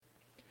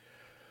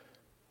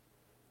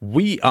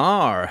We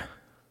are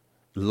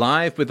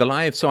live with the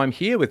live. So I'm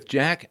here with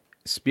Jack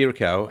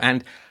Spirko,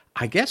 and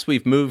I guess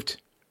we've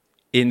moved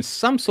in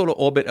some sort of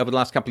orbit over the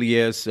last couple of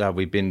years.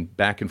 We've been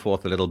back and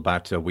forth a little,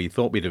 but we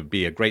thought it'd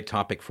be a great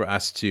topic for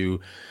us to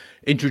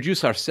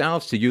introduce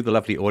ourselves to you, the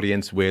lovely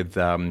audience. With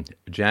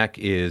Jack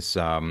is,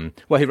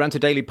 he runs a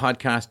daily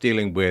podcast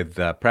dealing with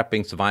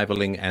prepping,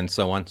 survivaling, and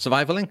so on.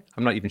 Survivaling?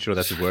 I'm not even sure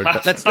that's a word,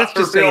 but let's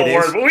just say it is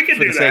word, but we can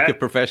for do the that. sake of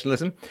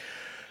professionalism.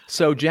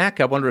 So, Jack,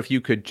 I wonder if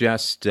you could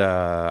just,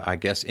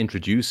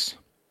 introduce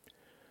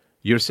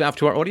yourself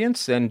to our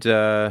audience, and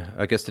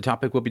I guess the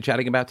topic we'll be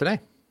chatting about today.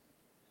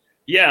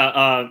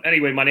 Yeah.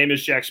 Anyway, my name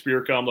is Jack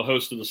Spirko. I'm the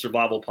host of the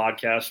Survival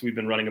Podcast. We've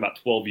been running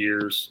about 12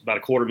 years,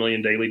 about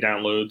 250,000 daily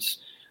downloads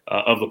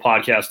of the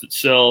podcast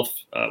itself.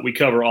 We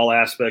cover all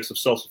aspects of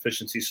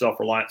self-sufficiency,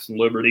 self-reliance, and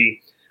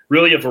liberty.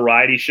 Really a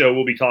variety show.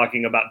 We'll be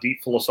talking about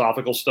deep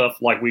philosophical stuff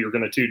like we are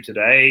going to do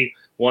today.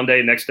 One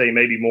day, next day,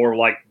 maybe more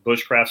like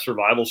bushcraft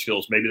survival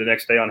skills. Maybe the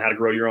next day on how to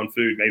grow your own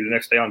food. Maybe the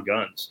next day on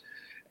guns.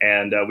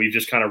 And we've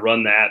just kind of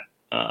run that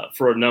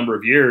for a number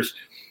of years.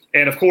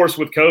 And of course,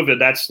 with COVID,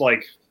 that's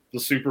like the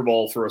Super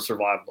Bowl for a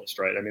survivalist,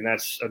 right? I mean,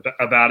 that's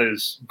about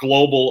as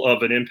global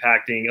of an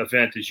impacting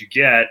event as you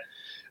get.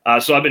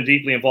 So I've been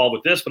deeply involved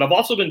with this, but I've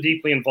also been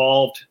deeply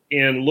involved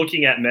in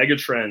looking at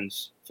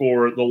megatrends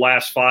for the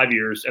last 5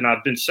 years. And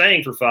I've been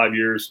saying for 5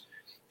 years,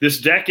 this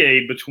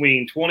decade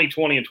between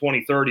 2020 and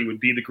 2030 would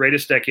be the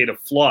greatest decade of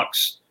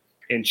flux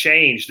and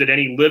change that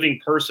any living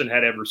person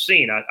had ever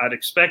seen. I'd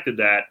expected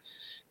that.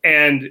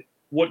 And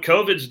what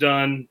COVID's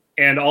done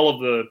and all of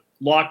the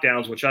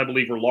lockdowns, which I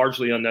believe were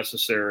largely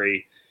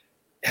unnecessary,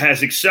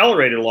 has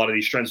accelerated a lot of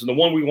these trends. And the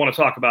one we want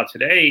to talk about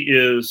today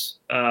is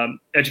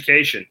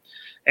education.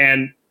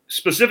 And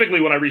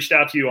specifically, when I reached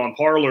out to you on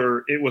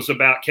Parler, it was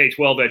about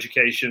K-12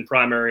 education,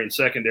 primary and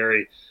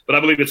secondary. But I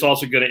believe it's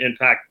also going to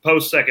impact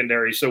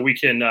post-secondary, so we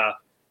can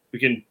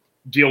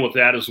deal with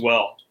that as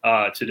well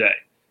today.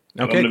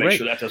 Okay, I'm going to make great.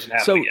 sure that doesn't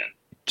happen again.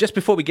 Just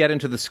before we get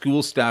into the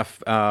school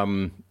stuff,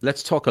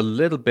 let's talk a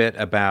little bit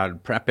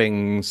about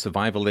prepping,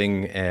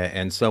 survivaling,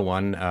 and so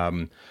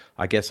on.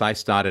 I guess I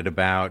started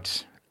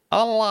about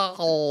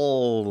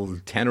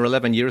 10 or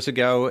 11 years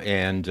ago,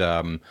 and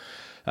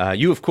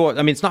you, of course,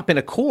 I mean, it's not been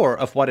a core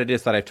of what it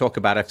is that I talk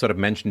about. I've sort of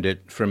mentioned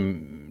it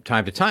from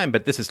time to time,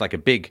 but this is like a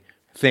big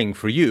thing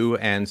for you.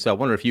 And so I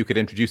wonder if you could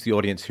introduce the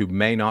audience who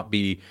may not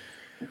be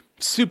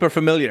super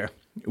familiar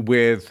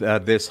with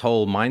this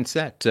whole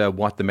mindset,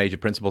 what the major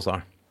principles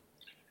are.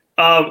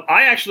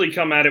 I actually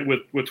come at it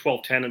with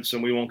 12 tenets,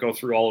 and we won't go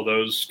through all of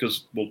those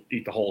because we'll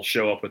eat the whole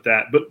show up with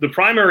that. But the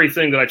primary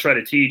thing that I try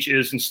to teach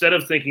is, instead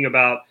of thinking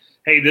about,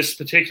 hey, this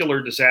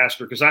particular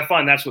disaster, because I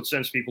find that's what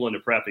sends people into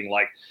prepping.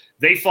 Like,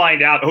 they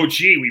find out, oh,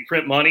 gee, we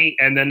print money,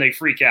 and then they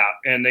freak out.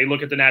 And they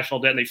look at the national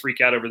debt and they freak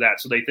out over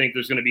that. So they think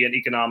there's going to be an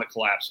economic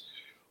collapse.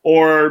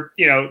 Or,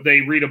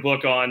 they read a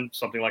book on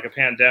something like a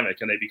pandemic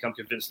and they become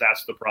convinced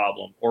that's the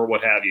problem, or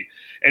what have you.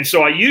 And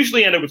so I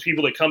usually end up with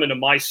people that come into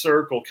my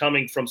circle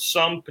coming from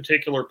some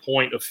particular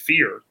point of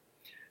fear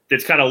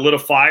that's kind of lit a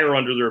fire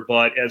under their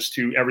butt as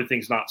to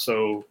everything's not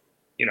so,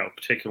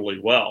 particularly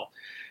well.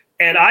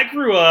 And I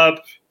grew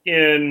up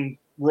in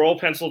rural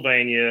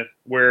Pennsylvania,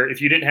 where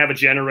if you didn't have a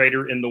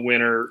generator in the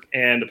winter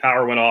and the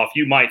power went off,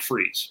 you might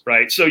freeze,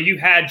 right? So you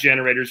had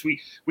generators.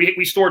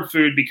 We stored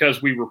food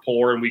because we were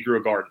poor and we grew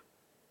a garden.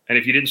 And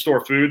if you didn't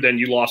store food, then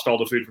you lost all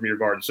the food from your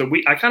garden. So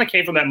I kind of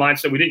came from that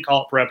mindset. We didn't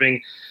call it prepping.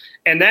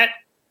 And that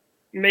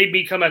made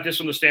me come at this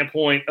from the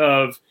standpoint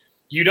of,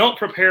 you don't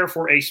prepare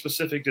for a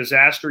specific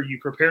disaster. You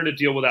prepare to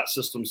deal without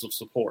systems of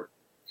support.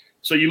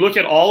 So you look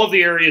at all of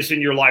the areas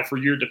in your life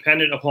where you're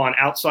dependent upon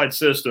outside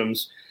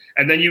systems,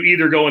 and then you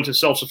either go into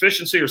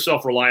self-sufficiency or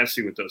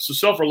self-reliancy with those. So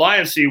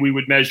self-reliancy we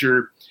would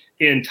measure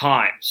in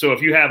time. So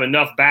if you have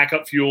enough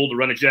backup fuel to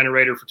run a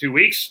generator for 2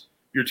 weeks,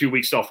 you're 2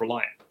 weeks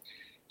self-reliant.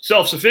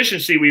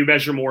 Self-sufficiency we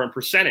measure more in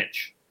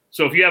percentage.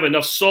 So if you have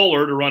enough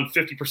solar to run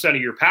 50%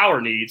 of your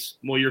power needs,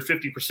 well, you're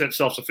 50%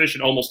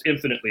 self-sufficient almost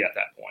infinitely at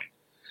that point.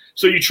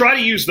 So you try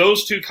to use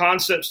those two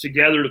concepts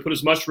together to put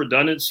as much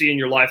redundancy in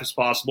your life as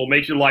possible,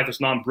 make your life as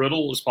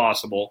non-brittle as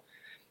possible.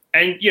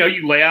 And,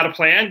 you lay out a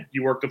plan,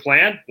 you work the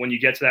plan. When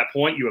you get to that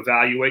point, you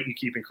evaluate and you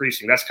keep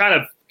increasing. That's kind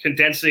of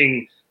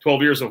condensing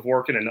 12 years of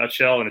work in a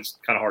nutshell, and it's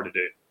kind of hard to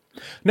do.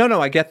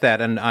 No, I get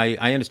that. And I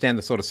understand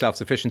the sort of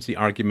self-sufficiency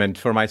argument.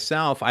 For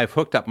myself, I've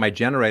hooked up my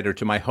generator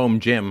to my home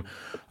gym.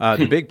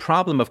 The big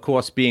problem, of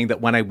course, being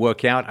that when I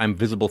work out, I'm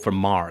visible from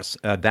Mars.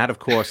 That, of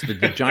course, the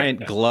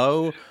giant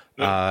glow,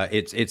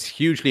 it's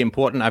hugely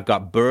important. I've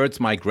got birds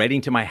migrating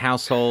to my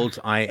household.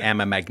 I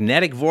am a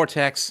magnetic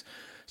vortex.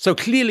 So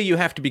clearly you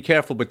have to be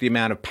careful with the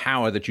amount of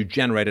power that you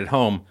generate at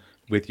home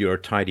with your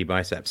tidy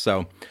biceps.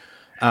 So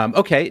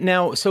okay,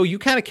 now, so you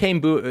kind of came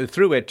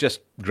through it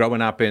just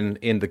growing up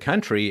in the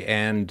country,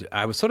 and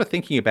I was sort of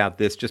thinking about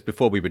this just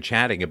before we were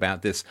chatting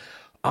about this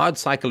odd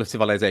cycle of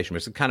civilization,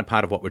 which is kind of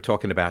part of what we're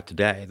talking about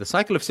today. The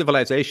cycle of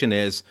civilization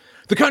is,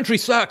 the country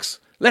sucks.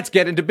 Let's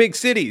get into big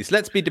cities.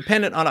 Let's be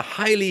dependent on a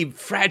highly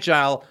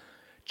fragile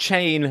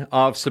chain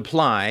of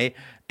supply.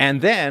 And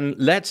then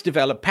let's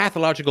develop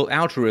pathological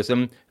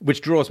altruism,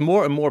 which draws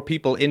more and more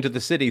people into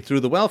the city through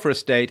the welfare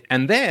state.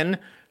 And then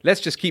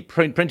let's just keep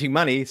printing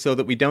money so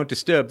that we don't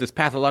disturb this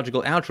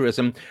pathological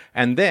altruism.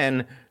 And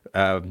then,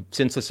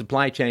 since the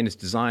supply chain is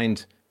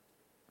designed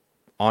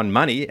on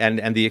money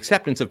and the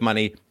acceptance of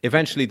money,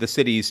 eventually the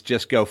cities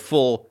just go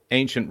full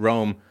ancient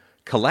Rome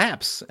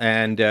collapse.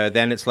 And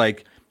then it's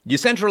like, you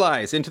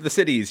centralize into the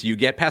cities, you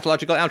get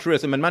pathological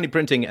altruism and money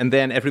printing, and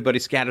then everybody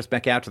scatters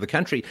back out to the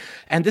country.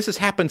 And this has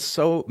happened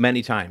so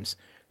many times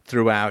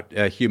throughout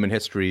human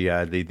history.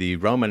 The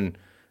Roman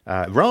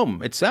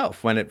Rome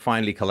itself, when it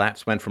finally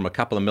collapsed, went from a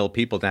couple of mil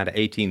people down to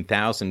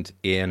 18,000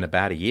 in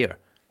about a year.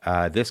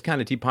 This kind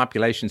of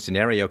depopulation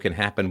scenario can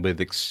happen with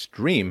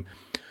extreme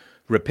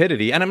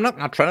rapidity. And I'm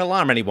not trying to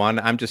alarm anyone.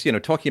 I'm just,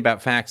 talking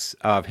about facts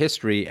of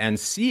history and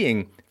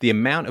seeing the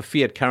amount of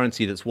fiat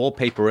currency that's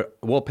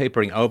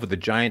wallpapering over the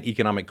giant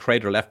economic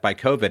crater left by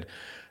COVID.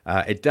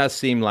 It does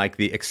seem like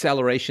the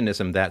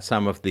accelerationism that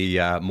some of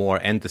the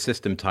more end the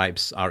system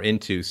types are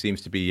into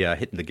seems to be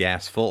hitting the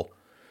gas full.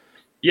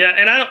 Yeah,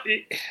 and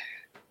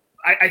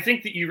I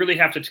think that you really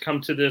have to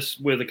come to this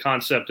with a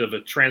concept of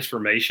a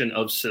transformation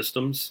of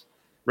systems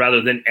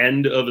rather than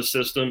end of a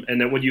system. And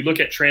then when you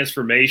look at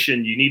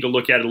transformation, you need to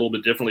look at it a little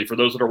bit differently. For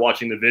those that are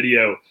watching the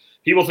video,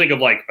 people think of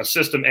like a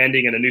system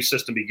ending and a new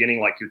system beginning,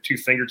 like your two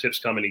fingertips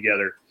coming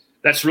together.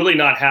 That's really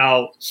not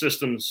how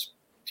systems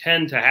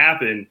tend to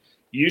happen.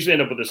 You usually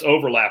end up with this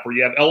overlap where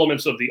you have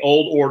elements of the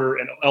old order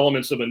and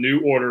elements of a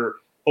new order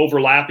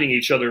overlapping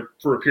each other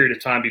for a period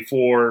of time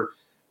before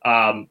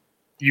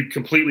you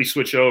completely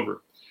switch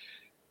over.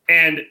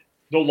 And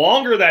the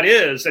longer that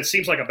is, that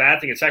seems like a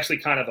bad thing. It's actually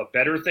kind of a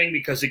better thing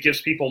because it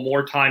gives people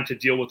more time to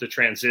deal with the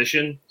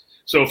transition.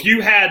 So if you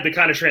had the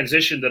kind of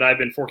transition that I've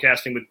been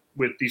forecasting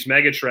with these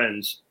mega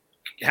trends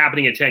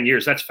happening in 10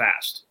 years, that's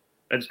fast.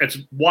 That's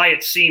why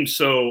it seems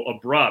so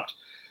abrupt.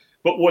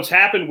 But what's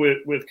happened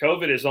with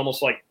COVID is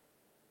almost like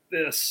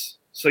this.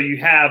 So you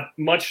have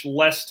much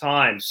less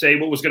time. Say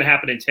what was going to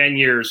happen in 10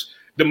 years,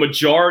 the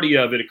majority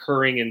of it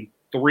occurring in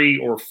 3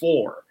 or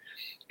 4.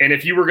 And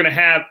if you were going to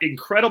have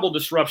incredible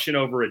disruption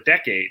over a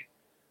decade,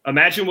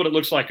 imagine what it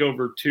looks like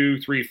over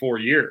 2, 3, 4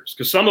 years.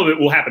 Because some of it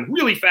will happen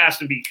really fast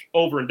and be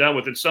over and done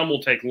with, and some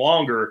will take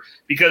longer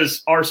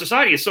because our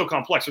society is so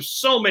complex. There's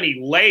so many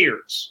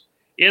layers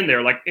in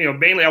there. Like,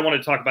 mainly I wanted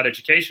to talk about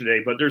education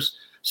today, but there's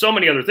so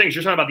many other things.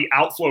 You're talking about the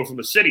outflow from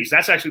the cities.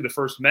 That's actually the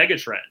first mega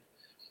trend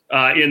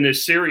in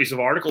this series of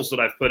articles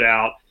that I've put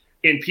out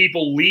in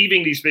people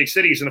leaving these big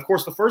cities. And of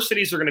course, the first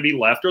cities that are going to be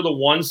left are the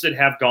ones that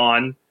have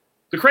gone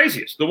the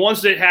craziest, the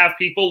ones that have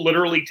people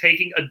literally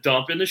taking a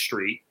dump in the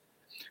street.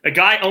 A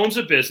guy owns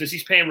a business.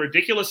 He's paying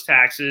ridiculous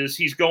taxes.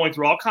 He's going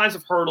through all kinds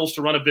of hurdles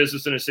to run a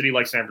business in a city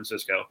like San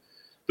Francisco.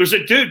 There's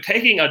a dude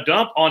taking a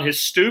dump on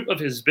his stoop of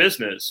his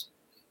business.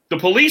 The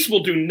police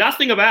will do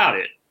nothing about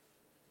it.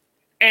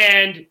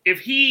 And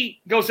if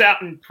he goes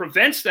out and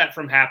prevents that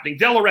from happening,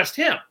 they'll arrest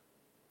him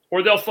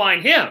or they'll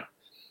fine him.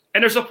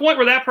 And there's a point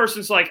where that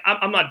person's like,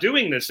 I'm not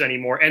doing this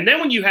anymore. And then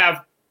when you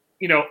have,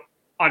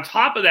 on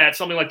top of that,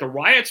 something like the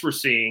riots we're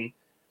seeing,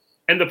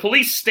 and the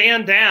police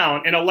stand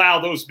down and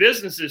allow those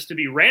businesses to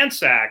be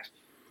ransacked,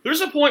 there's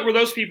a point where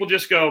those people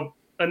just go,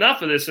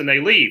 enough of this, and they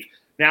leave.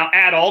 Now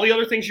add all the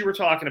other things you were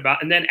talking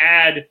about, and then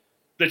add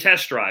the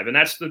test drive. And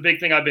that's the big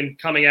thing I've been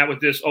coming at with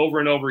this over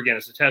and over again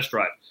is the test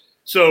drive.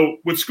 So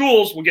with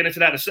schools, we'll get into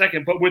that in a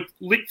second, but with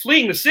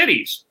fleeing the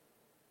cities,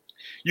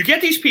 you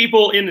get these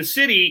people in the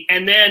city,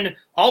 and then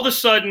all of a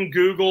sudden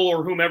Google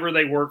or whomever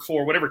they work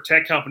for, whatever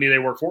tech company they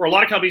work for, a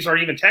lot of companies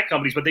aren't even tech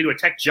companies, but they do a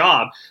tech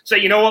job, say,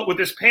 you know what, with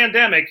this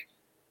pandemic,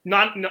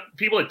 not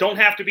people that don't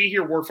have to be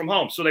here work from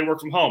home. So they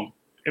work from home.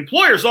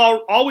 Employers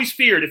always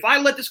feared, if I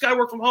let this guy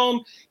work from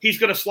home, he's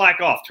going to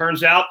slack off.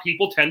 Turns out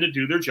people tend to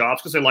do their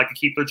jobs because they like to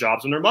keep their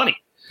jobs and their money.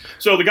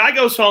 So the guy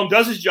goes home,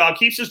 does his job,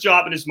 keeps his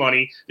job and his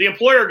money. The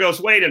employer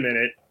goes, wait a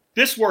minute,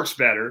 this works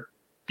better.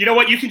 You know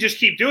what? You can just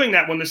keep doing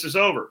that when this is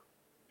over.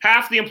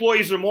 Half the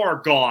employees or more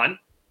are gone.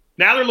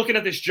 Now they're looking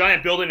at this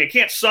giant building. They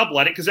can't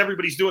sublet it because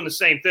everybody's doing the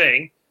same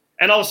thing.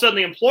 And all of a sudden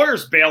the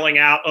employer's bailing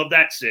out of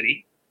that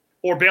city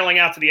or bailing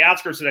out to the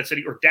outskirts of that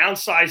city or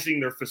downsizing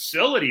their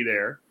facility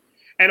there.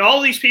 And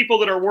all these people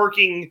that are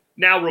working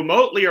now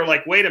remotely are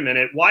like, wait a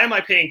minute, why am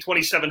I paying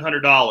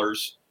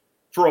 $2,700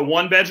 for a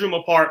 1-bedroom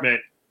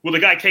apartment with a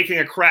guy taking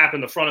a crap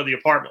in the front of the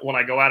apartment when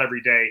I go out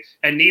every day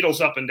and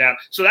needles up and down?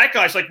 So that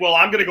guy's like, well,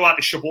 I'm going to go out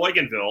to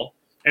Sheboyganville,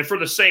 and for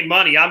the same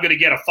money, I'm going to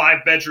get a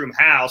 5-bedroom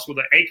house with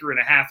 1.5 acres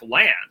of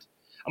land.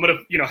 I'm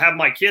going to, have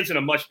my kids in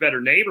a much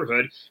better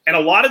neighborhood. And a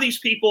lot of these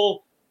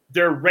people,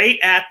 they're right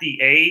at the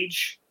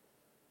age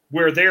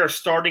where they are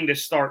starting to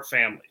start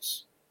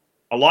families.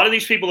 A lot of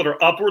these people that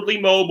are upwardly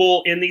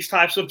mobile in these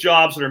types of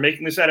jobs that are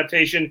making this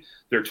adaptation,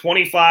 they're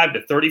 25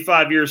 to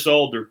 35 years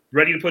old. They're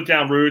ready to put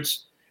down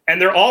roots,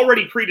 and they're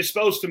already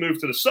predisposed to move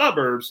to the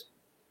suburbs,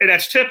 and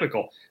that's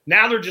typical.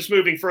 Now they're just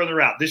moving further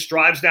out. This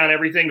drives down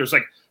everything. There's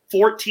like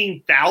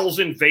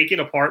 14,000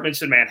 vacant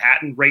apartments in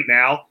Manhattan right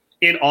now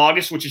in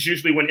August, which is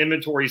usually when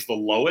inventory is the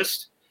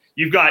lowest.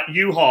 You've got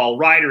U-Haul,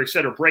 Ryder, et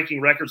cetera,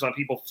 breaking records on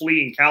people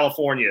fleeing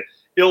California,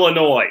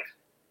 Illinois,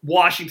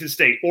 Washington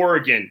State,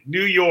 Oregon,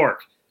 New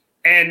York.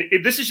 And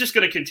this is just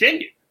going to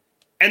continue.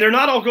 And they're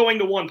not all going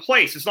to one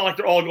place. It's not like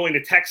they're all going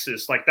to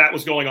Texas like that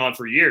was going on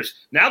for years.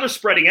 Now they're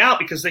spreading out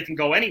because they can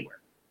go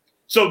anywhere.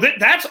 So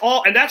that's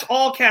all, and that's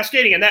all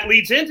cascading. And that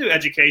leads into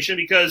education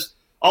because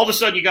all of a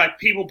sudden you got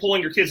people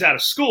pulling your kids out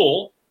of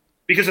school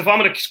because if I'm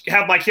going to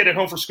have my kid at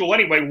home for school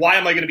anyway, why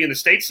am I going to be in the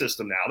state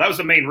system now? That was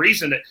the main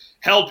reason that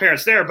held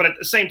parents there. But at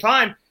the same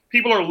time,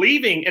 people are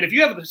leaving. And if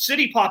you have the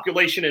city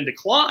population in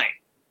decline,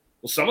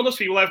 well, some of those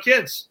people have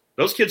kids.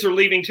 Those kids are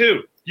leaving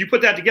too. You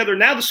put that together,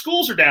 now the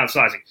schools are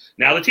downsizing.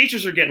 Now the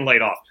teachers are getting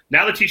laid off.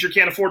 Now the teacher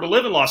can't afford to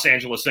live in Los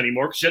Angeles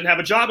anymore because she doesn't have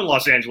a job in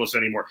Los Angeles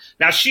anymore.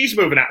 Now she's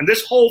moving out. And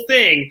this whole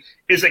thing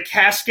is a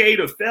cascade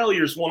of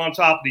failures, one on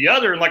top of the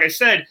other. And like I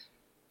said,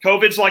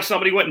 COVID's like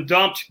somebody went and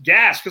dumped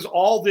gas because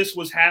all this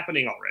was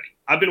happening already.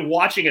 I've been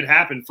watching it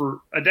happen for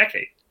a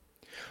decade.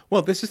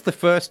 Well, this is the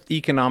first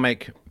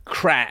economic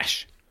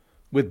crash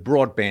with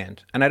broadband,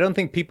 and I don't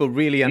think people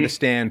really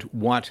understand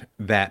what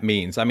that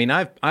means. I mean,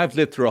 I've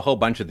lived through a whole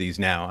bunch of these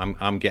now.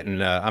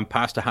 I'm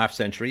past a half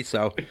century,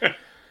 so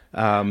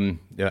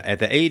at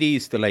the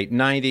 80s, the late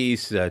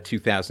 90s,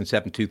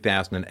 2007,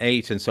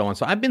 2008, and so on.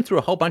 So I've been through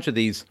a whole bunch of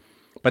these,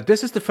 but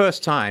this is the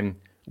first time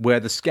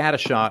where the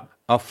scattershot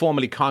of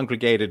formerly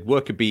congregated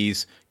worker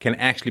bees can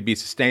actually be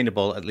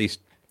sustainable, at least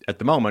at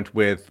the moment,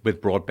 with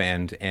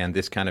broadband and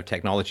this kind of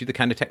technology, the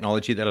kind of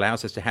technology that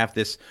allows us to have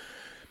this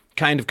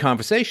kind of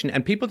conversation.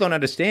 And people don't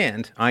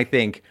understand, I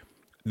think,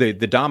 the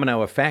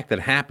domino effect that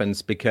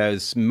happens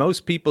because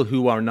most people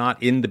who are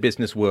not in the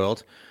business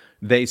world,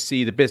 they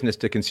see the business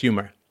to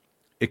consumer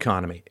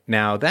economy.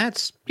 Now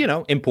that's,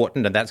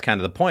 important, and that's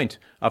kind of the point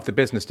of the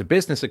business to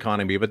business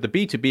economy, but the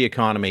B2B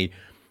economy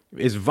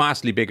is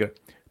vastly bigger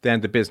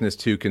than the business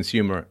to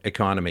consumer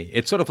economy.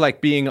 It's sort of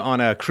like being on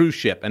a cruise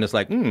ship and it's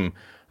like,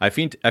 I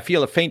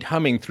feel a faint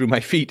humming through my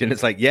feet. And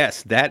it's like,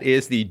 yes, that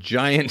is the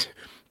giant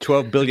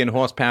 12 billion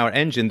horsepower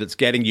engine that's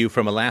getting you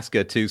from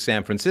Alaska to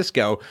San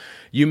Francisco.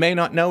 You may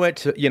not know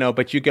it,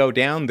 but you go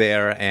down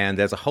there and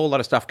there's a whole lot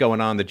of stuff going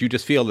on that you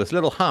just feel this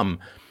little hum.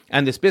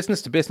 And this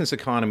business to business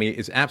economy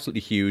is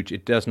absolutely huge.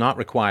 It does not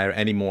require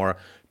any more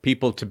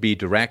people to be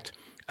direct.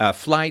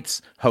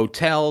 Flights,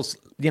 hotels.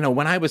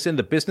 When I was in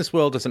the business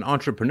world as an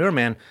entrepreneur,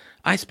 man,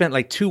 I spent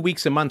like 2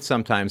 weeks a month,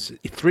 sometimes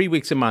 3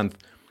 weeks a month,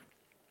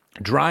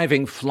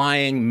 driving,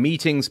 flying,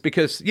 meetings,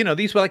 because,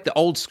 these were like the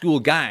old school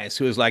guys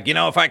who was like,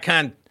 if I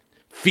can't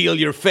feel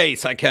your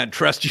face, I can't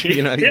trust you.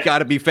 You got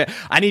to be fair.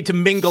 I need to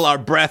mingle our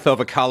breath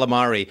over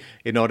calamari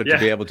in order to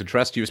be able to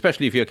trust you,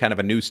 especially if you're kind of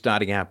a new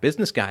starting out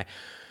business guy.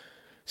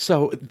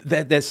 So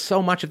there's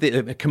so much of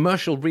the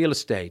commercial real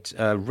estate,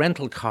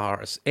 rental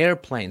cars,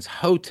 airplanes,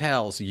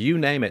 hotels, you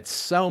name it.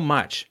 So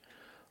much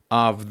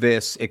of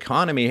this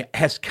economy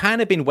has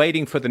kind of been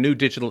waiting for the new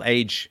digital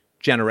age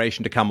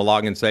generation to come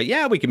along and say,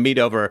 yeah, we can meet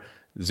over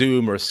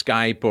Zoom or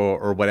Skype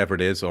or whatever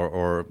it is,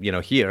 or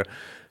here.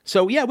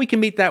 So yeah, we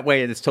can meet that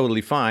way and it's totally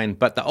fine.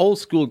 But the old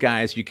school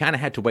guys, you kind of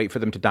had to wait for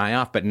them to die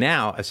off. But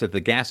now, I said, the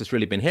gas has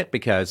really been hit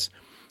because,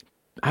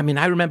 I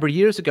remember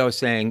years ago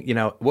saying,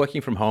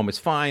 working from home is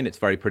fine, it's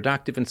very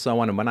productive and so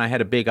on. And when I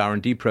had a big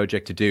R&D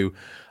project to do,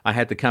 I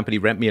had the company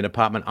rent me an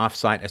apartment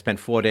offsite. I spent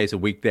 4 days a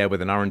week there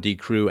with an R&D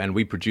crew, and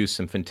we produced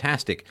some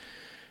fantastic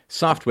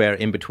software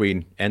in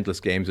between endless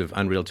games of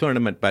Unreal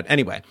Tournament. But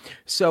anyway,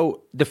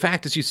 so the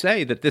fact, as you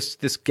say, that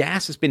this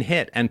gas has been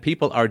hit and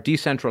people are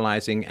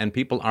decentralizing and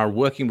people are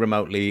working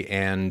remotely.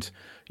 And,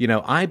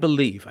 I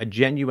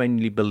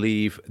genuinely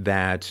believe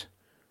that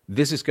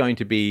this is going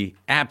to be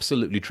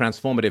absolutely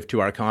transformative to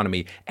our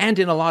economy and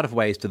in a lot of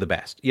ways to the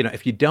best.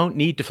 If you don't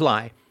need to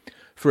fly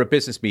for a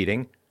business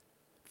meeting,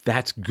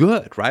 that's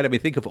good,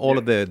 right? Think of all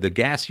of the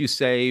gas you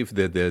save,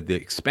 the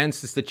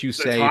expenses that you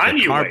save,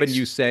 the carbon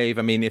you save.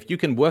 If you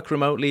can work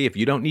remotely, if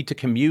you don't need to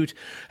commute,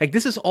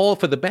 this is all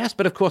for the best.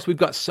 But of course, we've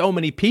got so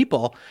many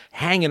people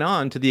hanging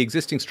on to the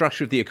existing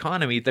structure of the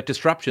economy that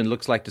disruption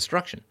looks like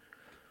destruction.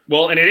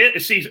 Well, and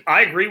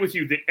I agree with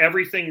you that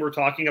everything we're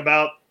talking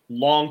about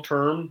long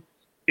term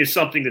is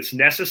something that's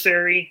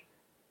necessary,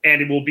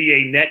 and it will be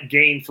a net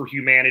gain for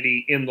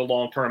humanity in the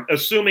long term,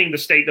 assuming the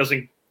state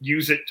doesn't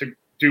use it to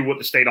do what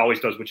the state always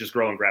does, which is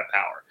grow and grab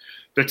power.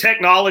 The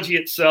technology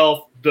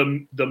itself,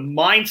 the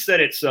mindset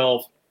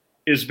itself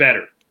is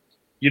better.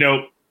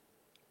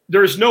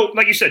 There's no,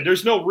 like you said,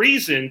 there's no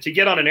reason to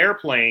get on an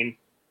airplane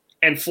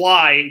and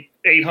fly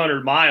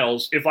 800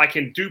 miles if I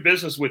can do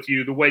business with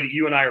you the way that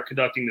you and I are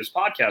conducting this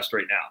podcast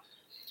right now.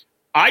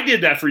 I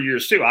did that for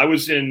years too. I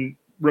was in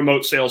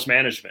remote sales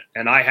management,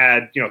 and I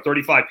had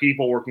 35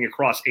 people working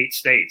across 8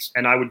 states,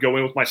 and I would go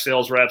in with my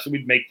sales reps and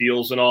we'd make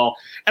deals and all.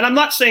 And I'm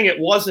not saying it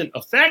wasn't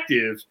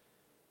effective,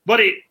 but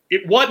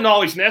it wasn't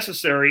always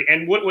necessary.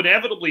 And what would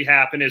inevitably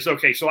happen is,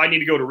 okay, so I need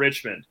to go to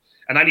Richmond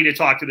and I need to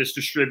talk to this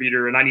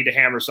distributor and I need to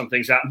hammer some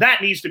things out.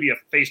 That needs to be a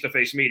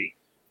face-to-face meeting.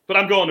 But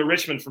I'm going to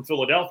Richmond from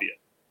Philadelphia.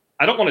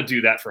 I don't want to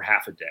do that for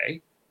half a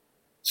day.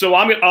 So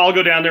I'll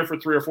go down there for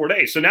 3 or 4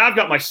 days. So now I've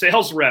got my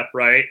sales rep,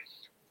 right,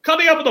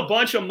 coming up with a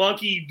bunch of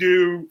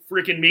monkey-do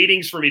freaking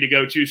meetings for me to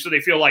go to so they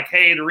feel like,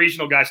 hey, the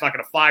regional guy's not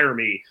going to fire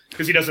me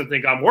because he doesn't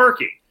think I'm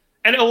working.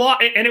 And a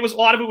lot of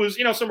it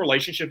was, some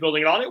relationship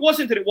building and all. It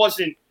wasn't that it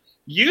wasn't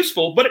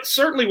useful, but it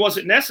certainly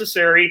wasn't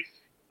necessary.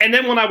 And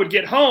then when I would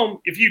get home,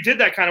 if you did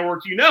that kind of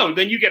work,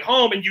 then you get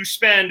home and you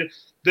spend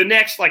the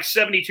next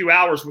 72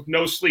 hours with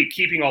no sleep,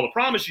 keeping all the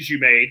promises you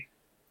made,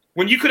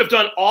 when you could have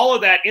done all of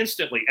that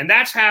instantly. And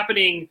that's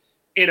happening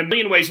in a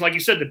million ways. Like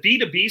you said, the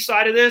B2B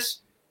side of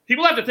this,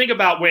 people have to think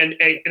about when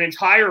an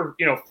entire,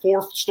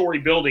 4-story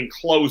building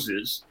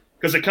closes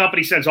because the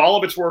company sends all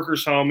of its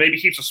workers home,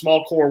 maybe keeps a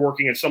small core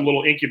working in some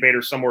little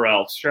incubator somewhere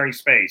else, sharing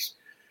space.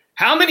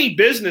 How many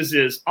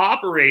businesses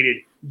operated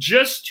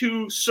just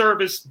to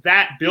service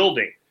that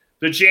building?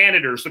 The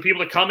janitors, the people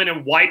that come in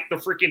and wipe the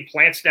freaking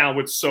plants down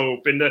with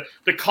soap, and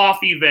the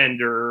coffee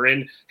vendor,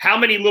 and how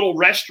many little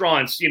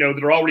restaurants, that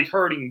are already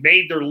hurting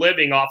made their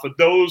living off of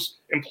those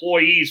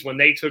employees when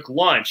they took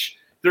lunch.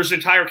 There's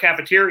entire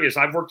cafeterias.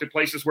 I've worked at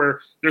places where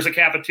there's a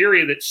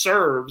cafeteria that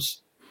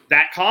serves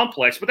that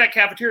complex, but that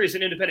cafeteria is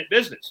an independent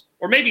business,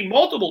 or maybe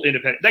multiple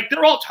independent.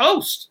 They're all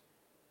toast.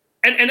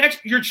 And that's,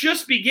 you're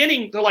just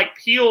beginning to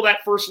peel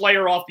that first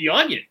layer off the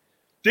onion.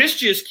 This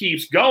just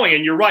keeps going.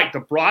 And you're right. The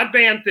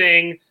broadband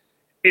thing,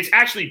 it's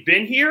actually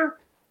been here,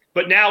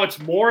 but now it's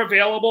more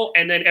available.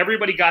 And then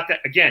everybody got that.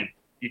 Again,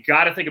 you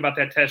got to think about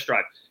that test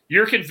drive.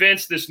 You're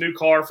convinced this new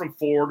car from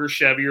Ford or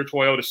Chevy or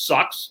Toyota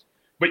sucks,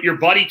 but your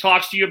buddy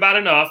talks to you about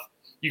enough.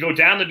 You go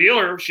down the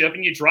dealership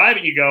and you drive it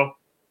and you go,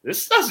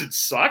 this doesn't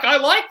suck. I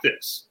like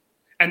this.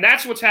 And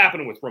that's what's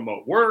happening with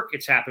remote work.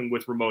 It's happening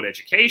with remote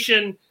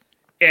education.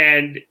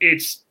 And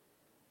it's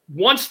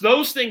once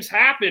those things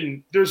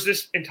happen, there's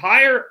this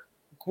entire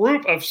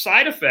group of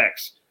side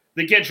effects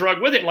that get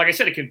drugged with it. And like I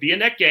said, it can be a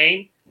net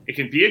gain. It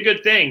can be a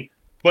good thing,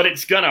 but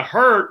it's going to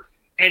hurt.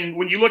 And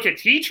when you look at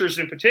teachers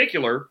in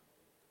particular,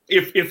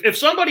 if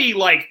somebody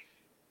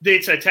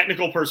it's a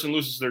technical person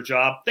loses their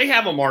job, they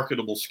have a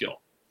marketable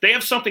skill. They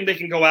have something they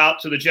can go out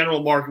to the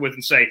general market with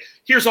and say,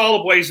 here's all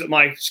the ways that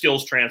my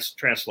skills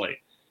translate.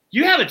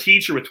 You have a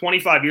teacher with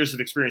 25 years of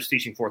experience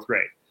teaching 4th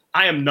grade.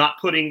 I am not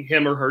putting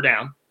him or her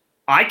down.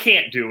 I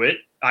can't do it.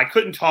 I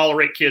couldn't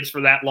tolerate kids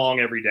for that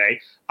long every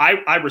day.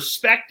 I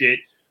respect it.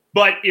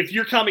 But if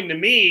you're coming to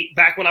me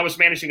back when I was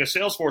managing a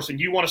sales force and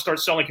you want to start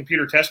selling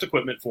computer test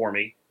equipment for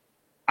me,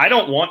 I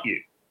don't want you.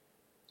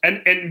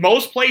 And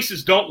most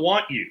places don't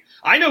want you.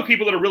 I know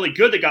people that are really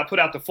good that got put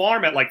out to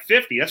farm at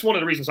 50. That's one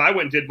of the reasons I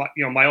went and did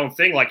my own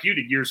thing like you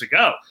did years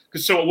ago,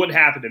 because so it wouldn't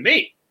happen to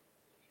me.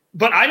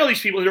 But I know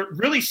these people that are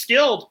really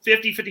skilled,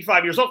 50,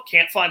 55 years old,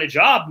 can't find a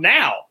job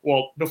now.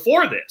 Well,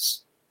 before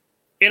this,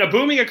 in a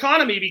booming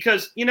economy,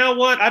 because you know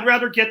what? I'd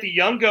rather get the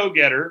young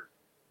go-getter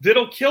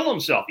that'll kill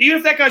himself. Even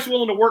if that guy's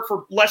willing to work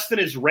for less than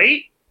his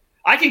rate,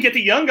 I can get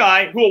the young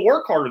guy who will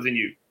work harder than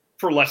you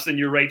for less than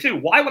your rate too.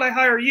 Why would I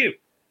hire you?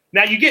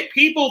 Now, you get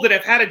people that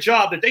have had a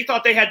job that they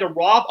thought they had to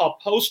rob a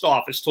post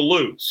office to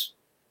lose.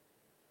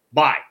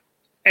 Bye.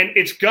 And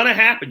it's going to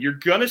happen. You're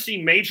going to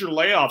see major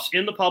layoffs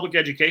in the public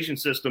education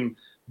system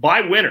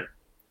by winter.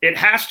 It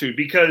has to,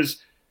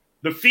 because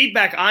the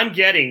feedback I'm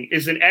getting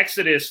is an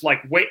exodus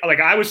like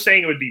I was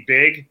saying it would be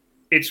big.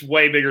 It's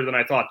way bigger than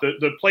I thought.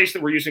 The place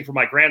that we're using for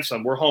my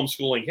grandson, we're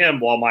homeschooling him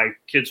while my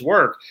kids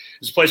work,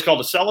 is a place called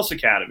the Celis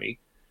Academy.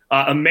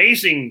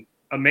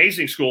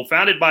 Amazing school,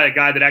 founded by a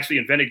guy that actually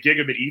invented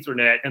gigabit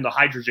Ethernet and the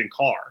hydrogen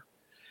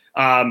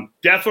car.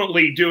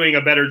 Definitely doing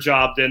a better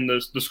job than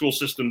the school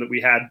system that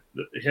we had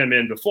him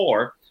in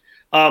before.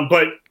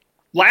 But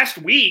last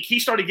week, he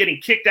started getting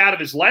kicked out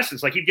of his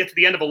lessons. He'd get to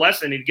the end of a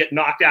lesson and he'd get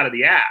knocked out of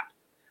the app.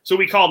 So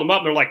we called him up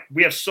and they're like,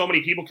 we have so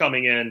many people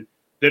coming in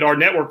that our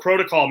network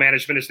protocol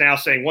management is now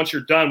saying, once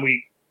you're done,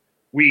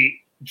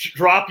 we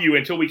drop you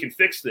until we can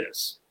fix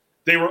this.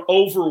 They were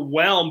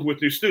overwhelmed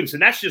with new students.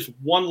 And that's just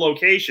one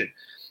location.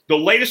 The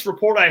latest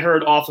report I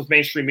heard off of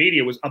mainstream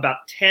media was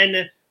about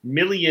 10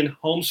 million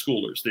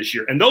homeschoolers this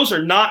year. And those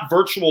are not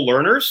virtual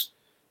learners.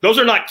 Those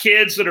are not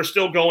kids that are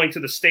still going to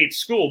the state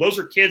school. Those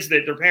are kids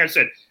that their parents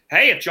said,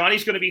 hey, if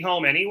Johnny's going to be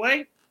home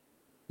anyway,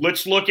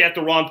 let's look at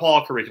the Ron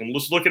Paul curriculum.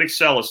 Let's look at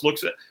Excelis.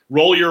 Let's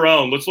roll your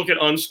own. Let's look at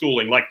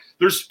unschooling.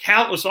 There's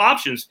countless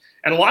options.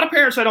 And a lot of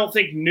parents, I don't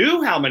think,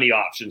 knew how many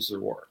options there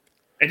were.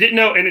 And didn't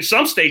know. And in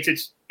some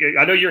states,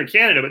 I know you're in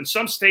Canada, but in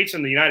some states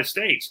in the United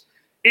States,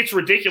 it's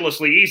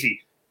ridiculously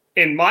easy.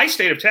 In my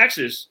state of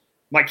Texas,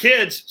 my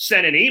kids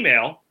sent an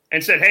email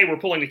and said, hey, we're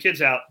pulling the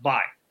kids out.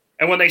 Bye.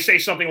 And when they say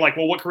something like,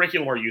 well, what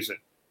curriculum are you using?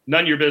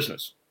 None of your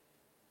business.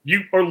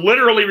 You are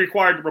literally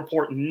required to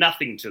report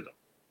nothing to them.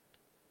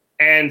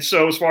 And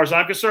so as far as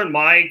I'm concerned,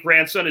 my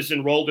grandson is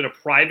enrolled in a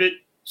private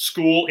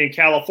school in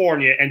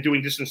California and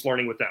doing distance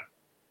learning with them.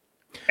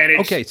 And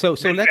it's okay, so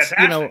let's,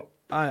 fantastic.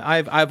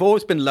 I've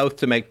always been loath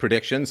to make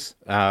predictions.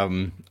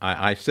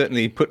 I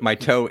certainly put my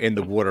toe in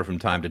the water from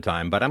time to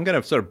time, but I'm going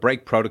to sort of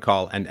break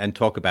protocol and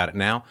talk about it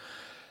now.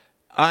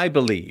 I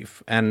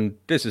believe, and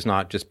this is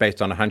not just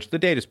based on a hunch, the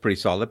data is pretty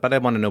solid, but I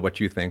want to know what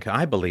you think.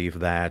 I believe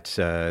that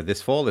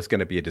this fall is going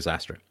to be a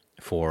disaster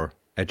for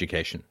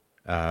education.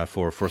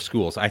 for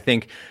schools. I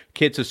think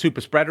kids are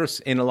super spreaders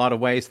in a lot of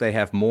ways. They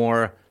have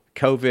more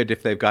COVID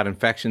if they've got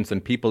infections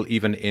than people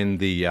even in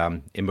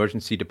the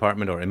emergency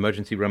department or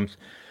emergency rooms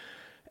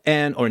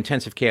or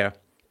intensive care.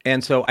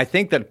 And so I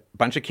think that a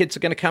bunch of kids are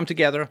going to come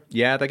together.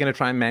 Yeah, they're going to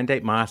try and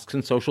mandate masks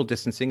and social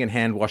distancing and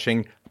hand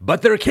washing,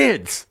 but they're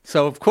kids.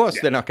 So, of course,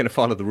 they're not going to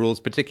follow the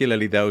rules,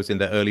 particularly those in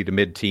the early to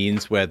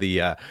mid-teens where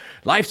the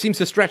life seems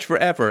to stretch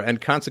forever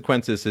and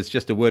consequences is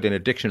just a word in a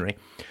dictionary.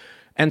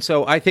 And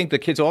so I think the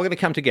kids are all going to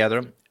come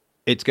together.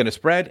 It's going to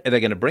spread, and they're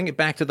going to bring it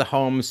back to the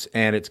homes,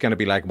 and it's going to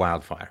be like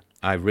wildfire.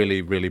 I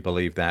really, really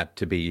believe that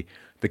to be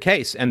the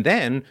case. And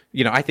then,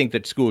 I think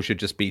that schools should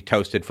just be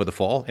toasted for the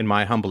fall, in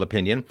my humble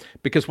opinion,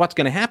 because what's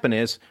going to happen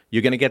is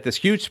you're going to get this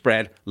huge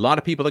spread. A lot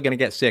of people are going to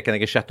get sick, and they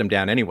can shut them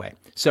down anyway.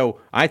 So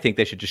I think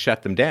they should just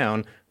shut them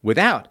down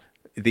without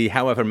the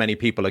however many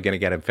people are going to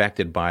get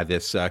infected by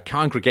this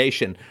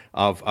congregation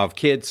of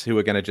kids who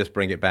are going to just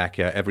bring it back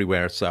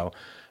everywhere. So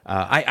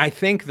I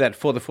think that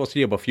for the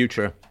foreseeable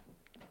future,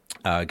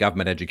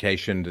 government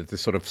education, the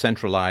sort of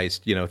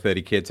centralized,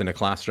 30 kids in a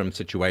classroom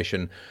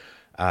situation,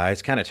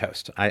 it's kind of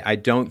toast. I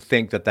don't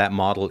think that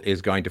model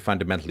is going to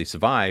fundamentally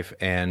survive.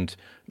 And,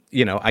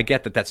 I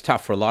get that that's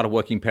tough for a lot of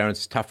working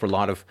parents, tough for a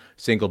lot of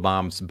single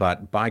moms.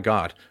 But by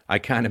God, I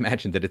can't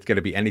imagine that it's going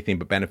to be anything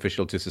but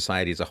beneficial to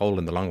society as a whole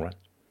in the long run.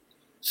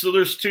 So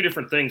there's two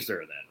different things there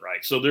then,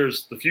 right? So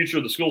there's the future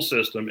of the school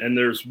system, and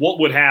there's what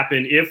would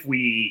happen if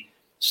we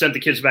sent the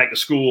kids back to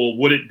school.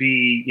 Would it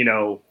be,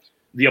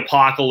 the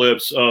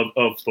apocalypse of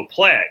the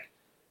plague?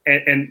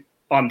 And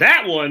on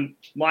that one,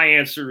 my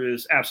answer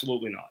is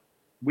absolutely not.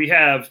 We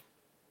have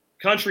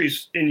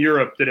countries in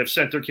Europe that have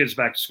sent their kids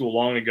back to school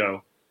long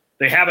ago.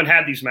 They haven't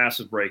had these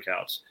massive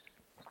breakouts.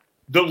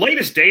 The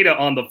latest data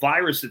on the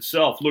virus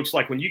itself looks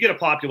like when you get a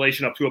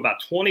population up to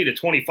about 20 to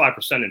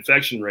 25%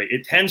 infection rate,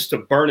 it tends to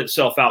burn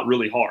itself out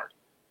really hard.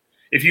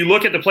 If you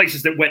look at the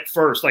places that went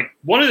first, like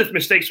one of the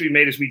mistakes we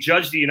made is we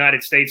judged the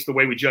United States the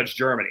way we judge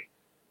Germany.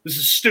 This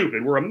is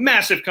stupid. We're a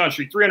massive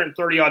country,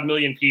 330 odd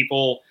million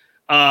people,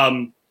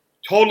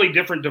 totally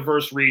different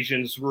diverse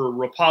regions. We're a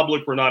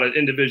republic. We're not an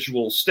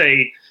individual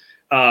state.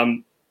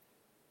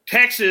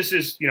 Texas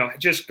is,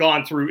 just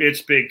gone through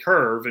its big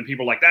curve, and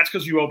people are like, that's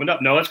because you opened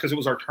up. No, that's because it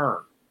was our turn.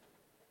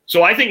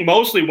 So I think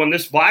mostly when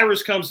this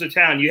virus comes to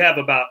town, you have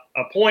about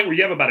a point where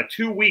you have about a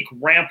 2-week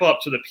ramp up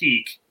to the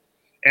peak.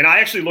 And I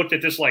actually looked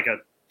at this like a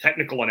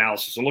technical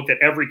analysis and looked at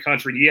every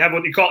country. You have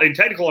what you call in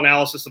technical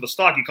analysis of a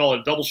stock, you call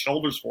it a double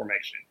shoulders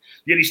formation.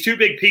 You have these 2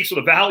 big peaks with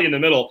a valley in the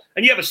middle,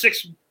 and you have a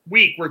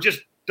 6-week where it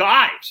just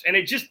dives, and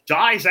it just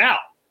dies out.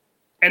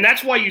 And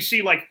that's why you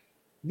see like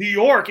New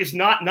York is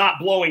not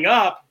blowing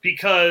up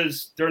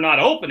because they're not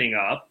opening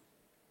up.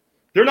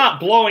 They're not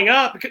blowing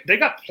up because they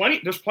got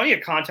there's plenty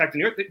of contact in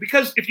New York.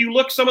 Because if you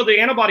look some of the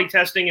antibody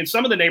testing in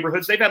some of the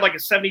neighborhoods, they've had like a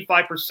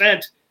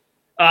 75%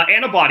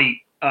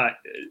 antibody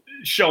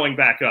showing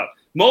back up.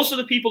 Most of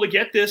the people that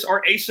get this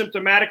are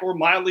asymptomatic or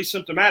mildly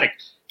symptomatic.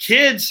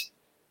 Kids,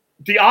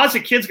 the odds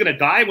of kids going to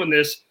die when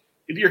this,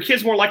 your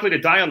kid's more likely to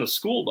die on the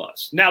school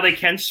bus. Now they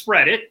can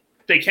spread it,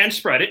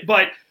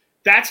 but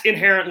that's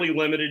inherently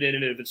limited in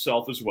and of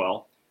itself as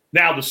well.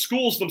 Now the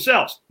schools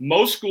themselves,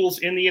 most schools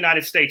in the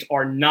United States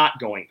are not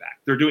going back.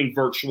 They're doing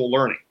virtual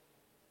learning.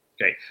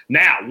 Okay.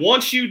 Now,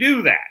 once you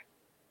do that,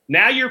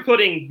 now you're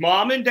putting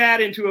mom and dad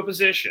into a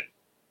position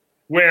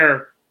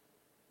where,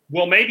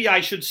 well, maybe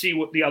I should see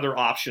what the other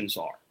options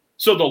are.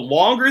 So the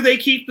longer they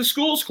keep the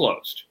schools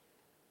closed,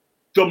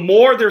 the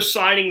more they're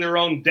signing their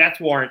own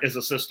death warrant as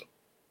a system.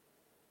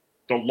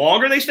 The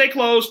longer they stay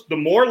closed, the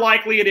more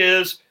likely it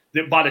is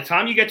that by the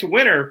time you get to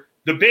winter,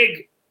 the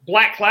big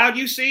black cloud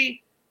you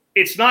see,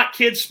 it's not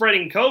kids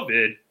spreading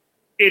COVID.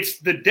 It's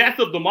the death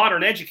of the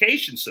modern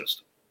education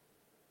system.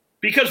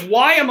 Because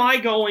why am I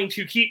going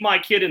to keep my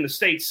kid in the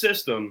state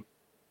system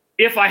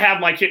if I have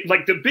my kid?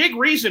 Like the big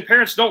reason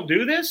parents don't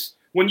do this,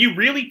 when you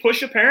really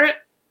push a parent,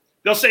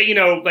 they'll say,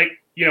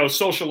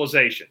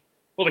 socialization.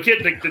 Well,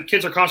 the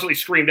kids are constantly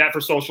screamed at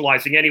for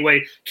socializing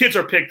anyway. Kids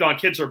are picked on.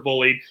 Kids are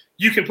bullied.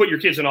 You can put your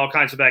kids in all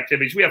kinds of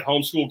activities. We have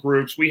homeschool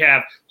groups. We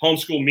have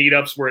homeschool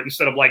meetups where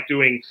instead of like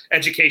doing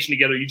education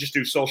together, you just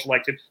do social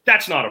activity.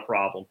 That's not a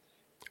problem.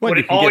 Well,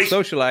 you can get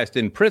socialized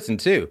in prison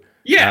too.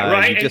 Yeah,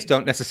 right. You just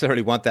don't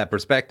necessarily want that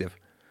perspective.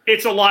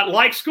 It's a lot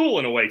like school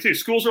in a way too.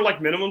 Schools are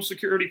like minimum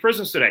security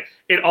prisons today.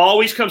 It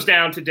always comes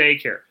down to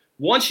daycare.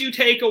 Once you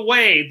take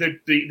away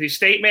the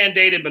state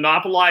mandated,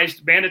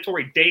 monopolized,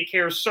 mandatory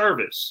daycare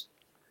service,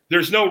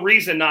 there's no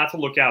reason not to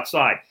look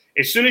outside.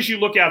 As soon as you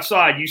look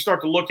outside, you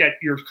start to look at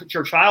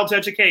your child's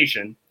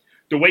education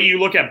the way you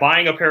look at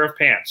buying a pair of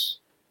pants.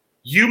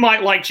 You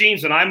might like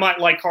jeans and I might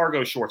like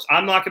cargo shorts.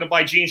 I'm not going to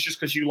buy jeans just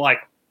because you like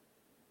them.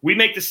 We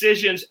make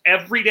decisions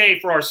every day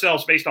for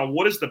ourselves based on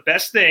what is the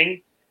best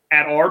thing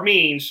at our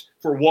means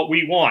for what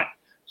we want.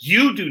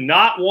 You do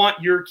not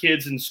want your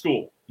kids in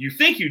school. You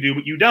think you do,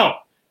 but you don't.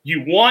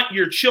 You want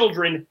your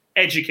children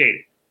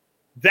educated.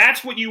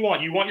 That's what you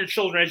want. You want your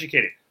children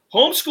educated.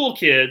 Homeschool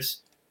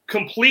kids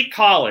complete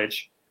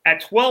college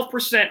at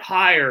 12%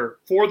 higher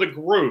for the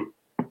group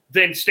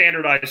than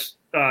standardized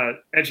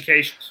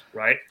educations,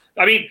 right?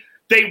 I mean,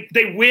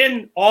 they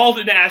win all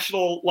the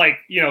national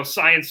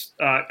science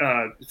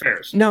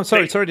fairs. No,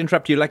 sorry to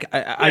interrupt you.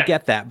 I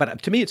get that,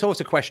 but to me, it's always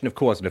a question of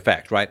cause and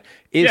effect, right?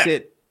 Is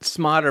it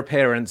smarter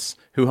parents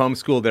who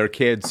homeschool their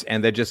kids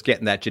and they're just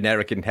getting that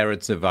generic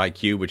inheritance of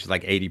IQ, which is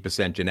like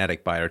 80%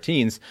 genetic by our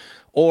teens,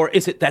 or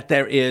is it that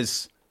there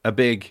is a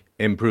big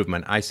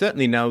improvement? I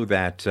certainly know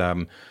that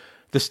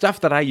the stuff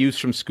that I use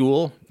from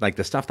school, like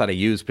the stuff that I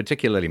use,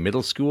 particularly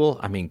middle school,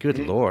 I mean, good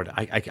Lord.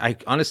 I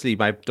honestly,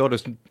 my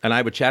daughters and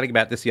I were chatting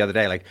about this the other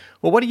day. Like,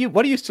 well, what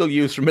do you still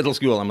use from middle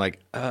school? I'm like,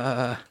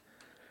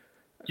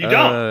 you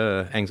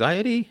don't.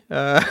 Anxiety?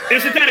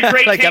 Isn't that a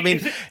great like, case? I mean,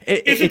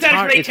 it's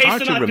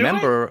hard to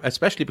remember,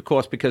 especially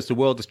because the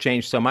world has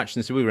changed so much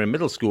since we were in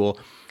middle school,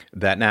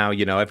 that now,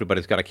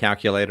 everybody's got a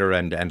calculator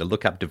and a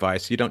lookup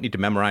device. You don't need to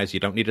memorize. You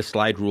don't need a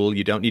slide rule.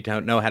 You don't need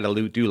to know how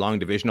to do long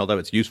division, although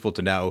it's useful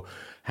to know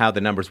how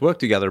the numbers work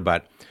together.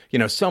 But,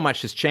 so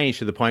much has changed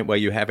to the point where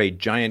you have a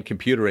giant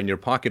computer in your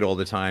pocket all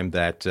the time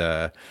that,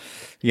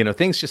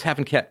 things just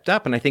haven't kept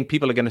up. And I think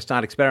people are going to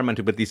start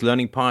experimenting with these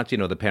learning parts.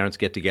 The parents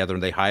get together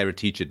and they hire a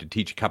teacher to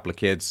teach a couple of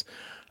kids.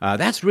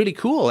 That's really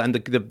cool. And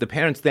the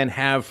parents then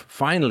have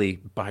finally,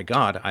 by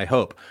God, I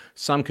hope,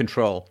 some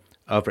control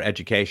over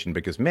education,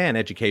 because, man,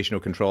 educational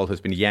control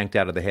has been yanked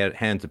out of the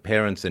hands of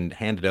parents and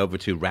handed over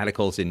to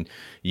radicals in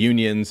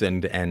unions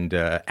and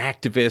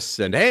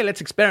activists. And, hey, let's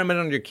experiment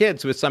on your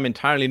kids with some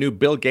entirely new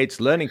Bill Gates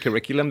learning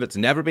curriculum that's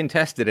never been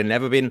tested and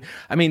never been,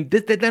 I mean,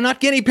 they're not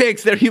guinea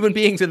pigs. They're human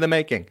beings in the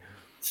making.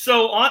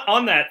 So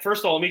on that,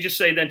 first of all, let me just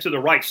say then to the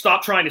right,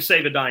 stop trying to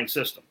save a dying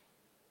system.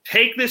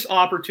 Take this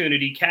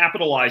opportunity,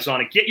 capitalize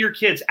on it, get your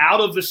kids out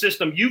of the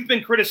system you've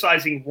been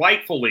criticizing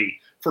rightfully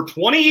for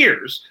 20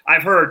 years.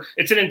 I've heard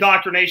it's an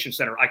indoctrination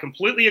center. I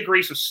completely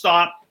agree. So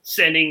stop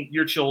sending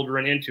your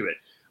children into it.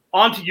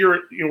 On to your,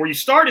 where you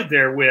started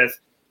there with,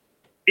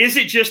 is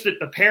it just that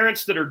the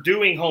parents that are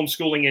doing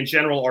homeschooling in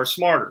general are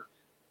smarter?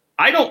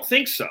 I don't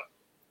think so,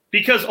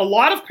 because a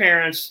lot of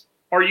parents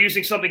are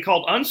using something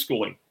called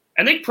unschooling,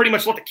 and they pretty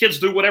much let the kids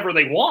do whatever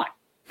they want.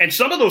 And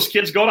some of those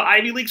kids go to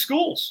Ivy League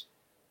schools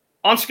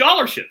on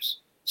scholarships.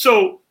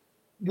 So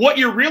what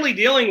you're really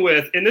dealing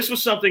with, and this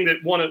was something that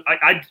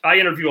I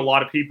interview a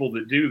lot of people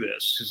that do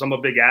this because I'm a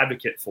big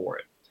advocate for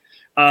it.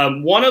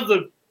 One of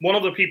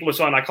the people that's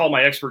on, I call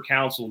my expert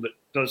counsel that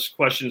does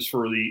questions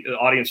for the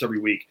audience every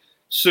week,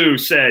 Sue,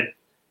 said,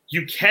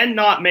 you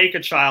cannot make a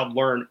child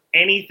learn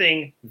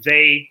anything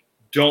they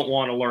don't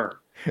want to learn.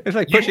 It's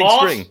like pushing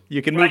string.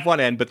 You can move one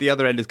end, but the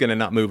other end is going to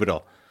not move at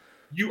all.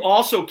 You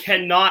also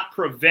cannot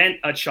prevent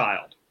a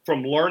child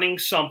from learning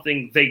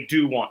something they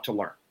do want to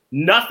learn.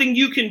 Nothing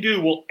you can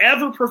do will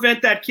ever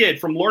prevent that kid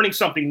from learning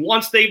something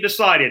once they've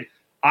decided,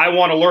 I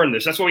want to learn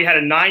this. That's why we had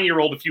a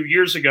 9-year-old a few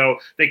years ago.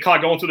 They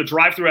caught going through the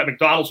drive-thru at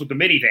McDonald's with the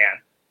minivan.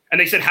 And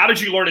they said, how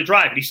did you learn to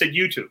drive? And he said,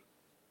 YouTube.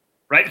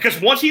 Right? Because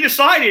once he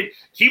decided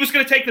he was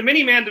going to take the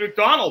minivan to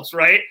McDonald's,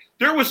 right,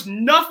 there was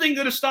nothing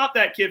going to stop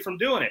that kid from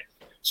doing it.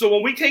 So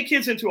when we take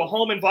kids into a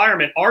home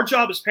environment, our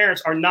job as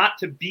parents are not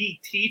to be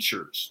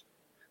teachers.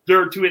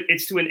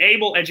 It's to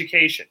enable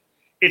education.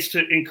 It's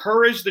to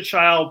encourage the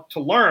child to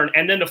learn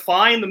and then to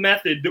find the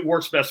method that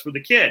works best for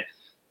the kid.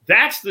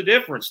 That's the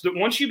difference. That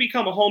once you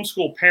become a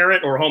homeschool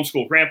parent or a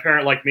homeschool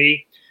grandparent like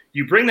me,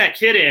 you bring that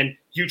kid in,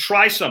 you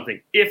try something.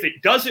 If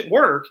it doesn't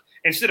work,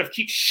 instead of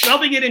keep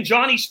shoving it in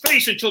Johnny's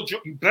face until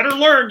you better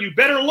learn,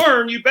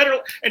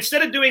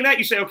 instead of doing that,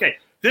 you say, okay,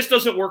 this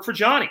doesn't work for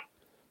Johnny.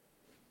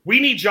 We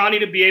need Johnny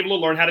to be able to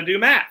learn how to do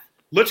math.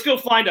 Let's go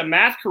find a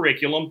math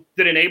curriculum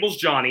that enables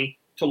Johnny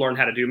to learn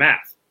how to do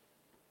math.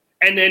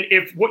 And then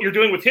if what you're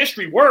doing with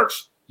history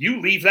works, you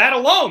leave that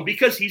alone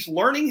because he's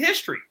learning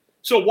history.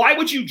 So why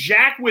would you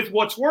jack with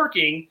what's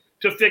working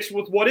to fix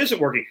with what isn't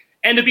working?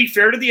 And to be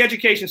fair to the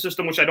education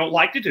system, which I don't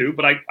like to do,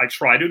 but I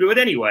try to do it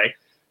anyway,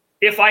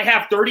 if I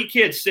have 30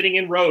 kids sitting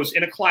in rows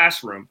in a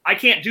classroom, I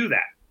can't do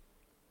that.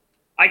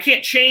 I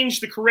can't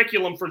change the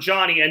curriculum for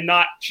Johnny and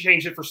not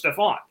change it for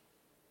Stefan,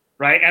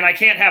 right? And I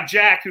can't have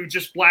Jack, who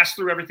just blasts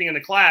through everything in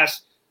the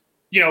class,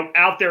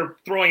 out there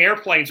throwing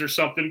airplanes or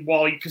something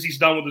because he's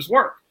done with his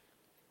work.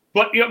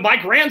 But my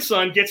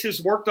grandson gets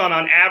his work done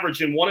on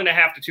average in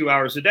 1.5 to 2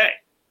 hours a day.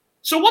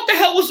 So what the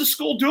hell was the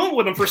school doing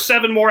with him for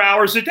 7 more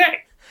hours a day?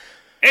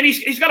 And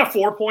he's got a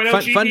 4.0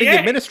 GPA. Funding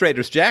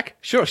administrators, Jack.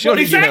 Sure, well,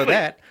 exactly. You know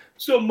that.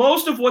 So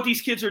most of what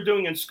these kids are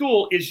doing in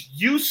school is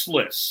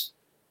useless.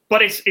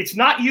 But it's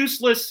not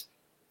useless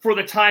for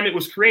the time it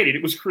was created.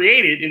 It was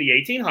created in the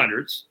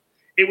 1800s.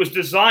 It was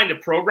designed to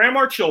program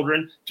our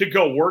children to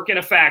go work in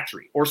a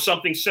factory or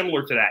something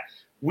similar to that.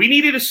 We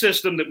needed a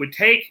system that would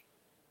take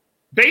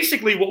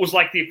basically what was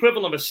like the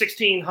equivalent of a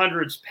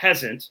 1600s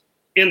peasant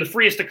in the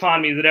freest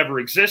economy that ever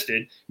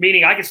existed,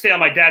 meaning I could stay on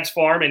my dad's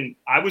farm and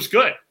I was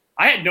good.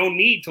 I had no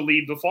need to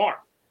leave the farm.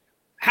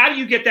 How do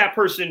you get that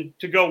person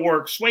to go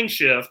work swing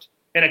shift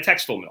in a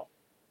textile mill?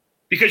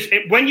 Because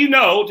when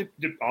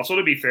also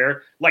to be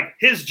fair, like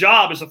his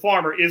job as a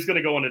farmer is going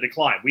to go into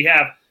decline. We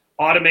have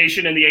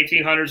automation in the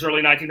 1800s,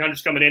 early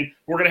 1900s coming in.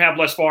 We're going to have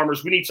less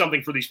farmers. We need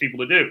something for these people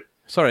to do.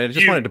 Sorry, I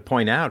just wanted to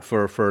point out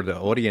for the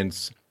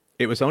audience,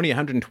 it was only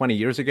 120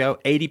 years ago,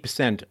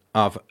 80%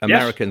 of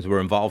Americans were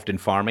involved in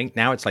farming.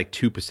 Now it's like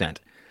 2%.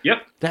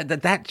 Yep.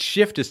 That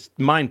shift is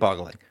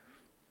mind-boggling.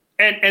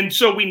 And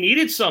so we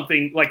needed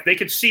something like they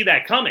could see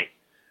that coming.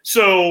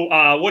 So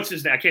what's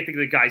his name? I can't think of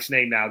the guy's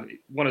name now.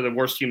 One of the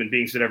worst human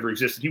beings that ever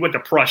existed. He went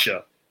to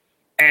Prussia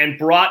and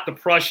brought the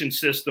Prussian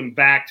system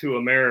back to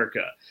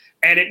America.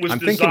 And it was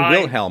thinking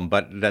Wilhelm,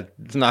 but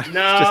that's not just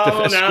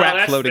a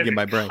scrap floating in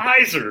my brain.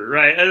 Kaiser,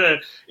 right?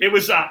 It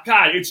was,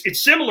 God,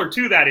 it's similar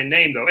to that in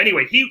name, though.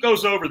 Anyway, he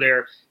goes over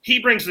there. He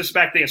brings this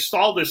back. They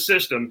install this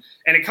system,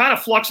 and it kind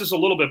of fluxes a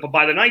little bit. But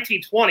by the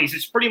 1920s,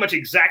 it's pretty much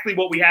exactly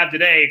what we have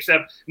today,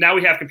 except now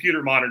we have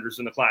computer monitors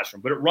in the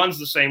classroom. But it runs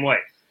the same way.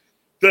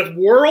 The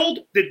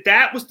world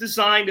that was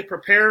designed to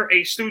prepare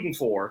a student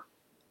for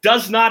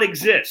does not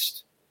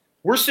exist.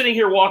 We're sitting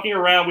here walking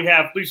around. We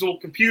have these little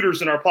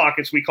computers in our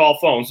pockets we call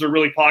phones. They're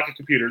really pocket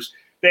computers.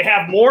 They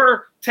have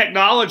more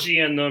technology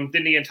in them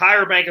than the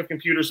entire bank of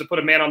computers that put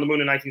a man on the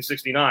moon in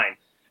 1969.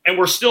 And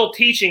we're still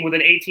teaching with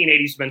an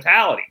 1880s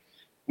mentality.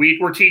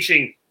 We're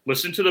teaching,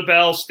 listen to the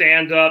bell,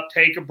 stand up,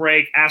 take a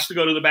break, ask to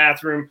go to the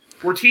bathroom.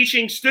 We're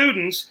teaching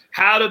students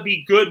how to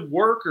be good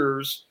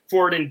workers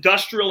for an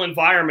industrial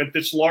environment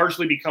that's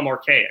largely become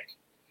archaic.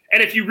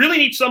 And if you really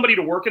need somebody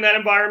to work in that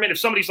environment, if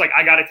somebody's like,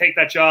 I got to take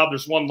that job,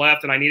 there's one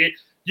left and I need it,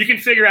 you can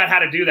figure out how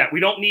to do that. We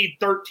don't need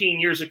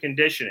 13 years of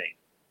conditioning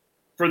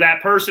for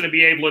that person to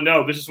be able to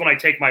know this is when I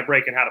take my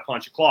break and how to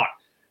punch a clock.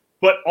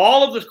 But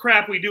all of the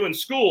crap we do in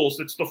schools,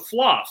 it's the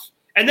fluff.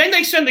 And then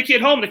they send the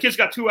kid home and the kid's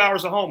got 2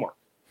 hours of homework.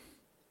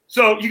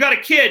 So you got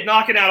a kid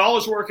knocking out all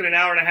his work in an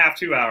hour and a half,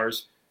 2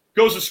 hours,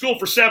 goes to school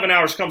for 7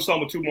 hours, comes home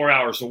with 2 more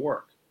hours of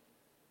work.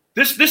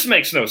 This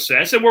makes no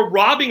sense. And we're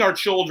robbing our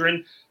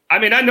children. I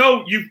mean, I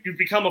know you've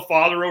become a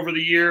father over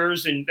the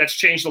years, and that's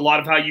changed a lot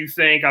of how you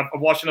think. I've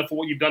watched enough of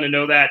what you've done to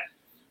know that.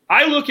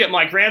 I look at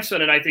my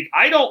grandson, and I think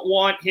I don't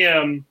want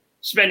him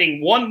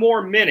spending one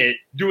more minute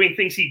doing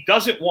things he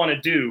doesn't want to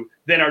do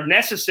than are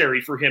necessary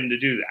for him to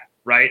do that,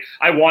 right?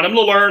 I want him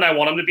to learn. I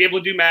want him to be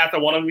able to do math. I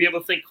want him to be able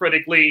to think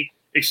critically,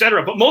 et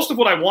cetera. But most of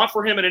what I want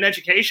for him in an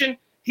education,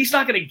 he's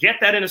not going to get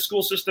that in a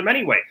school system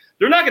anyway.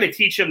 They're not going to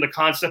teach him the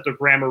concept of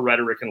grammar,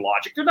 rhetoric, and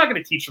logic. They're not going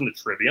to teach him the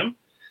trivium.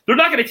 They're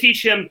not going to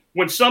teach him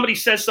when somebody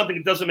says something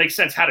that doesn't make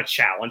sense, how to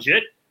challenge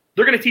it.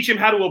 They're going to teach him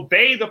how to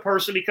obey the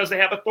person because they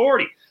have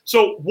authority.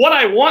 So what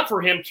I want for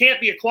him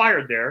can't be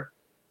acquired there.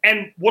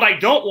 And what I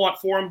don't want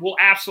for him will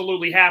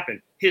absolutely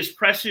happen. His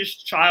precious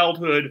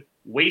childhood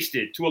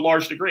wasted to a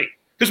large degree.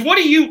 Because what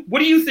do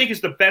you think is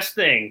the best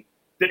thing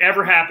that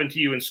ever happened to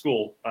you in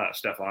school,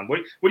 Stefan?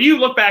 What do you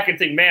look back and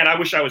think, man, I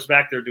wish I was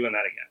back there doing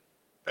that again?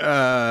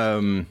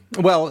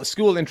 Well,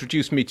 school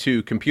introduced me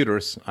to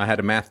computers. I had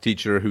a math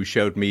teacher who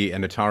showed me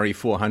an Atari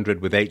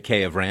 400 with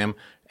 8K of RAM,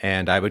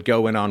 and I would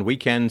go in on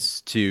weekends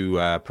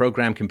to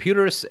program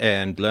computers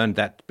and learn.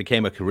 That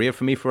became a career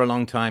for me for a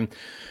long time.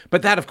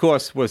 But that, of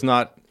course, was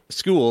not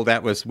school.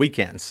 That was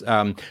weekends.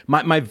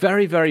 My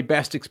very, very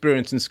best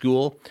experience in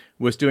school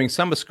was doing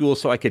summer school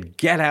so I could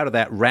get out of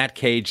that rat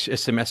cage a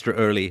semester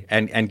early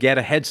and get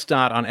a head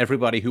start on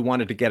everybody who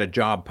wanted to get a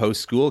job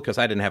post-school, because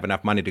I didn't have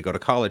enough money to go to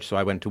college, so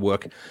I went to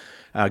work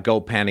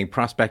gold panning,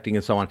 prospecting,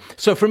 and so on.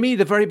 So for me,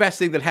 the very best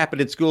thing that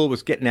happened in school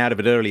was getting out of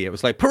it early. It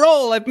was like,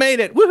 parole, I've made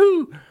it,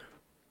 woohoo!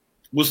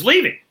 Was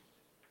leaving.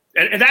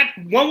 And that,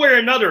 one way or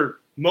another,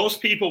 most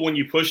people, when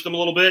you push them a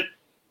little bit,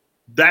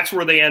 that's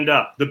where they end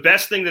up. The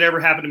best thing that ever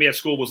happened to me at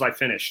school was I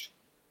finished.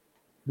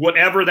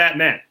 Whatever that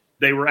meant,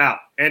 they were out.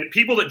 And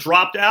people that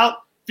dropped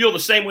out feel the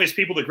same way as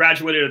people that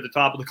graduated at the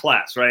top of the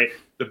class, right?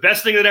 The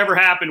best thing that ever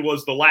happened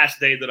was the last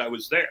day that I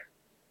was there.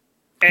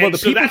 And well, the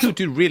people who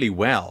do really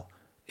well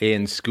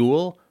in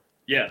school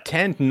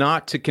tend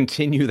not to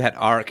continue that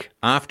arc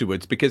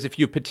afterwards, because if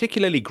you're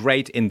particularly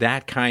great in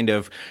that kind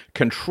of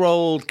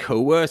controlled,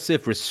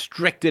 coercive,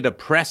 restricted,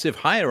 oppressive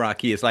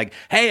hierarchy, it's like,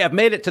 hey, I've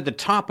made it to the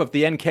top of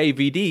the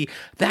NKVD,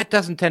 that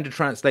doesn't tend to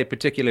translate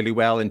particularly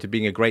well into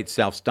being a great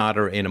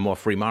self-starter in a more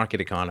free market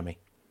economy.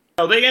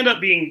 So they end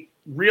up being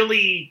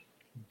really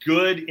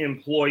good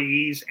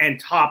employees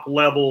and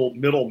top-level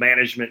middle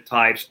management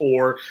types,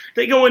 or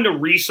they go into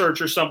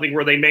research or something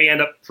where they may end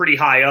up pretty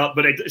high up,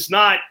 but it's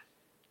not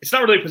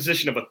really a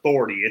position of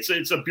authority.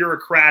 It's a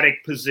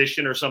bureaucratic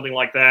position or something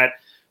like that.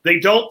 They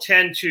don't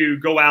tend to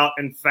go out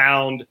and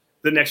found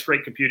the next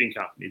great computing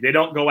company. They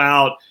don't go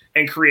out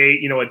and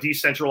create, a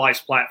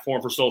decentralized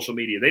platform for social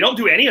media. They don't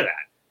do any of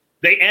that.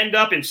 They end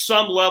up in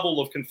some level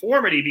of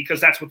conformity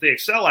because that's what they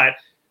excel at.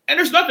 And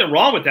there's nothing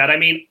wrong with that. I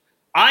mean,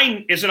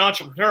 as an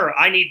entrepreneur,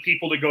 I need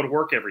people to go to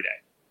work every day.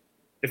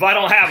 If I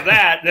don't have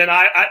that, then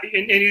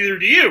and neither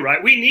do you,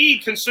 right? We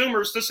need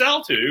consumers to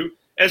sell to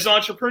as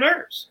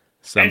entrepreneurs.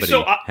 Somebody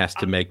has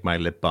to make my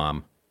lip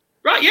balm.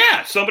 Right,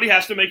 yeah. Somebody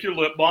has to make your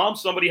lip balm.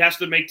 Somebody has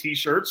to make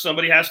T-shirts.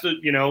 Somebody has to,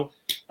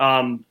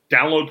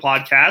 download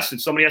podcasts, and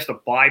somebody has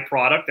to buy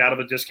product out of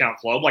a discount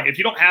club. Like, if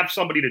you don't have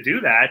somebody to do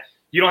that,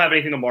 you don't have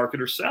anything to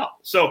market or sell.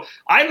 So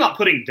I'm not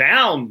putting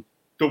down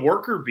the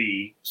worker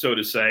bee, so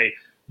to say.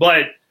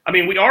 But, I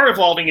mean, we are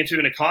evolving into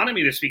an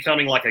economy that's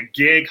becoming like a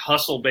gig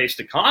hustle-based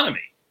economy.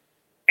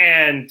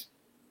 And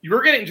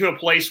you're getting to a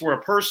place where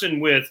a person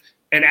with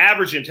an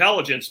average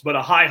intelligence but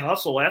a high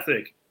hustle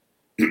ethic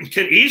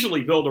can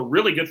easily build a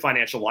really good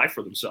financial life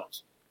for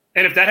themselves.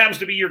 And if that happens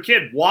to be your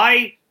kid,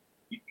 why?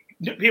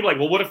 People are like,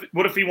 well,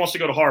 what if he wants to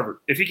go to Harvard?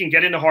 If he can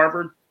get into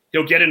Harvard,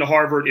 he'll get into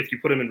Harvard if you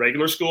put him in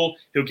regular school.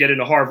 He'll get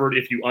into Harvard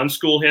if you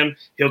unschool him.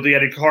 He'll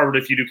get into Harvard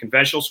if you do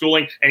conventional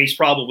schooling, and he's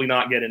probably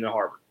not getting into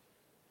Harvard.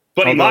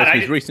 But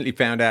he's recently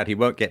found out he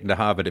won't get into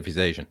Harvard if he's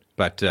Asian.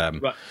 But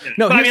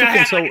no, here's the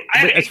thing. So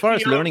as far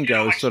as learning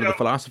goes, sort of the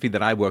philosophy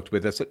that I worked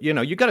with is,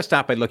 you got to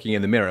start by looking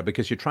in the mirror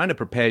because you're trying to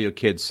prepare your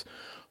kids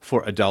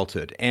for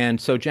adulthood. And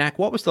so, Jack,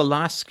 what was the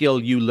last skill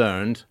you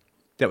learned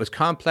that was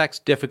complex,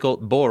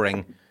 difficult,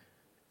 boring,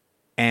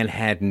 and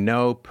had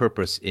no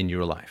purpose in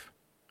your life?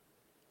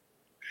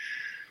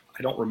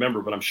 I don't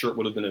remember, but I'm sure it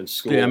would have been in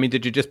school. I mean,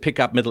 did you just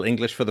pick up Middle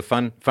English for the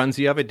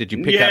funsy of it? Did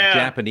you pick up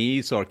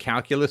Japanese or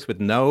calculus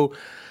with no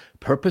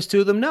purpose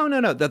to them?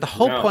 No. The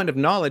whole point of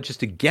knowledge is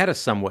to get us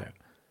somewhere.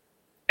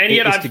 And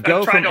yet I've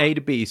go from A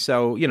to B.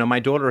 So, my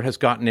daughter has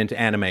gotten into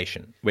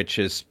animation, which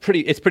is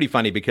pretty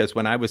funny because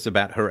when I was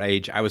about her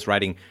age, I was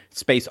writing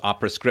space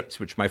opera scripts,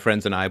 which my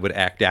friends and I would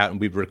act out and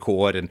we'd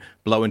record and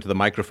blow into the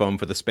microphone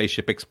for the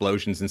spaceship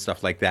explosions and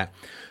stuff like that.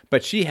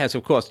 But she has,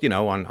 of course,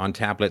 on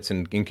tablets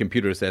and in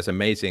computers, there's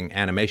amazing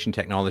animation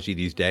technology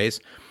these days.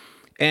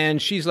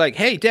 And she's like,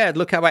 hey, Dad,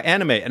 look how I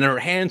animate. And her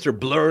hands are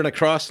blurring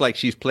across like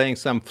she's playing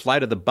some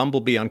Flight of the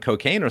Bumblebee on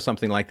cocaine or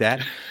something like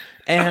that.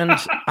 And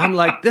I'm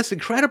like, this is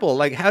incredible.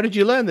 Like, how did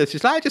you learn this?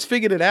 She's like, I just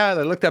figured it out.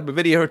 I looked up a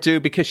video or two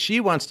because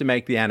she wants to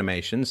make the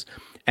animations.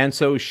 And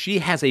so she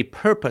has a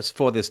purpose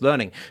for this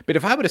learning. But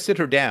if I were to sit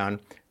her down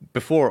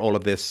before all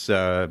of this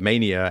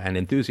mania and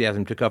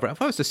enthusiasm took over,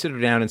 if I was to sit her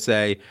down and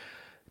say,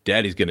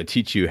 Daddy's going to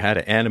teach you how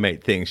to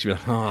animate things, she'd be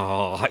like,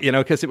 oh,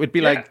 because it would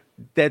be like,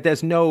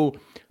 there's no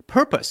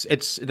purpose.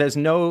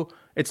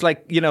 It's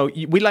like,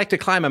 we like to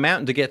climb a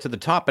mountain to get to the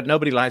top, but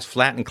nobody lies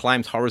flat and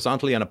climbs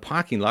horizontally on a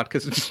parking lot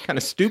because it's kind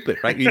of stupid,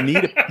 right? You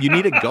need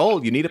a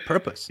goal. You need a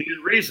purpose. You need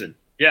a reason.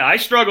 Yeah, I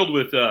struggled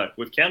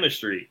with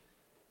chemistry,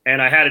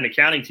 and I had an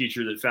accounting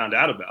teacher that found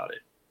out about it.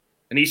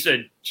 And he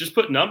said, just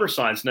put number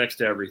signs next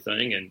to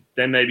everything, and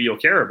then maybe you'll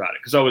care about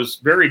it. Because I was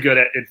very good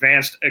at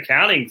advanced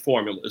accounting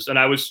formulas, and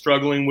I was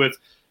struggling with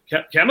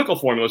chemical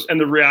formulas. And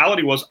the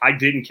reality was I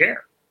didn't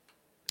care.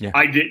 Yeah.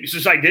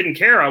 Since I didn't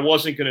care, I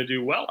wasn't going to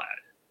do well at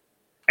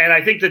it. And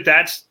I think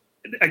that's,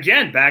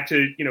 again, back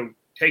to,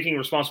 taking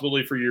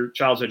responsibility for your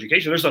child's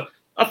education. There's a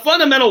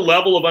fundamental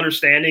level of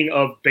understanding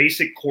of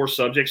basic core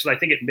subjects that I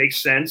think it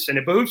makes sense, and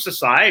it behooves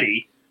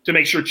society to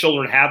make sure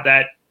children have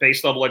that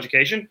base level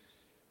education.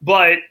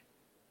 But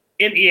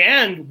in the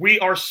end, we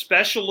are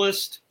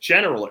specialist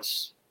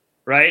generalists,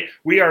 right?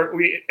 We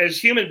as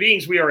human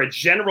beings, we are a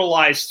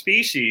generalized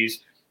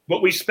species,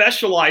 but we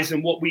specialize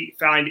in what we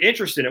find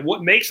interest in. And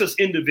what makes us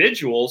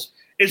individuals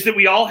is that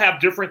we all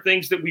have different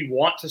things that we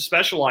want to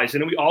specialize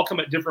in, and we all come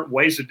at different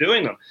ways of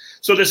doing them.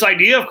 So this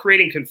idea of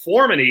creating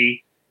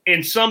conformity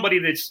in somebody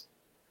that's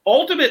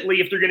ultimately,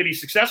 if they're going to be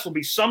successful,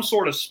 be some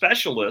sort of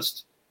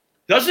specialist,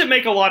 doesn't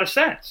make a lot of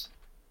sense.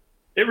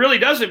 It really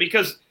doesn't,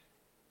 because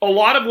a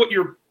lot of what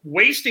you're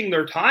wasting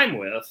their time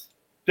with,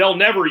 they'll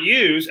never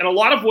use. And a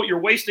lot of what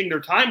you're wasting their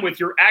time with,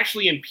 you're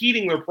actually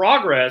impeding their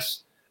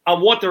progress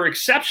on what they're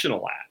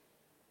exceptional at.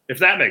 If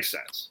that makes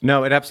sense.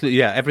 No, it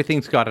absolutely,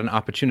 everything's got an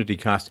opportunity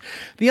cost.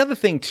 The other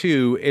thing,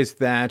 too, is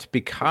that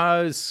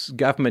because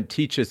government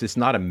teaches, it's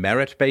not a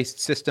merit-based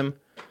system.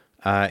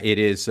 It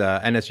is,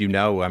 and as you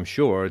know, I'm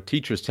sure,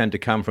 teachers tend to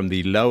come from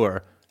the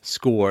lower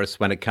scores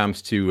when it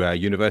comes to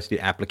university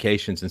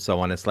applications and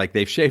so on. It's like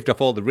they've shaved off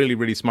all the really,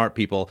 really smart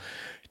people,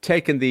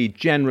 taken the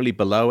generally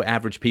below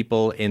average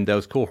people in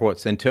those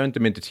cohorts and turned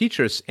them into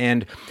teachers.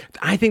 And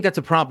I think that's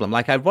a problem.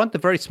 Like, I want the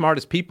very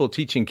smartest people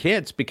teaching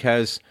kids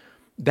because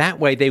that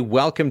way they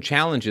welcome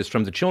challenges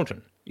from the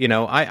children.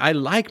 I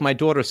like my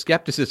daughter's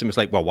skepticism. It's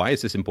like, well, why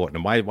is this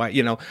important? And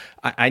why,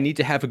 I need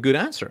to have a good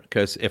answer,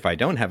 because if I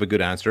don't have a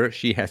good answer,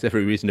 she has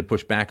every reason to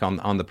push back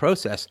on the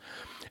process.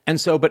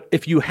 And so, but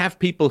if you have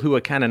people who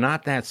are kind of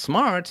not that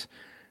smart,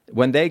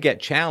 when they get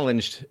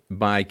challenged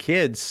by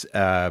kids,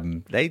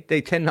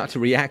 they tend not to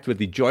react with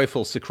the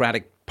joyful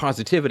Socratic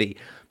positivity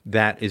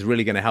that is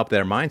really going to help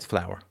their minds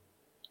flower.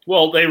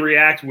 Well, they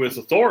react with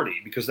authority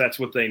because that's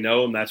what they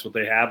know and that's what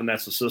they have and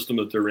that's the system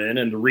that they're in.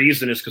 And the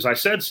reason is because I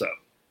said so.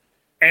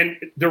 And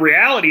the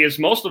reality is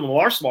most of them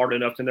are smart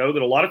enough to know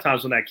that a lot of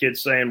times when that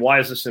kid's saying, why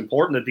is this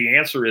important, that the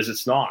answer is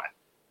it's not.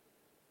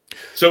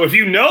 So if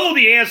you know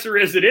the answer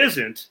is it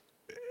isn't,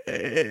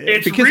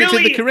 it's because really, it's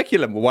in the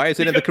curriculum. Why is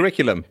it in the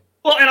curriculum?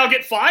 Well, and I'll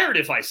get fired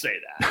if I say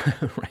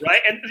that,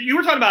 right? And you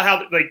were talking about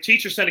how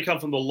teachers tend to come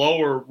from the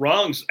lower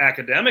rungs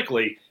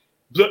academically.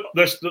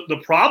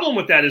 The problem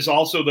with that is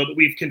also that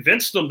we've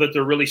convinced them that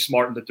they're really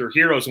smart and that they're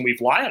heroes, and we've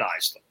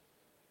lionized them.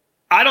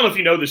 I don't know if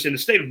you know this, in the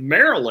state of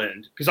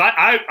Maryland, because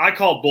I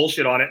called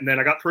bullshit on it and then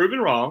I got proven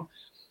wrong.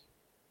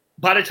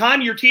 By the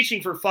time you're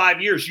teaching for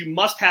 5 years, you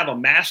must have a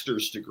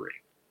master's degree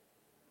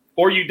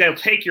or they'll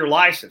take your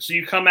license. So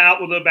you come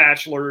out with a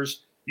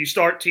bachelor's, you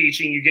start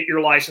teaching, you get your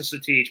license to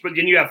teach, but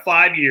then you have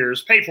 5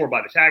 years, paid for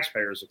by the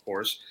taxpayers, of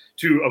course,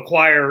 to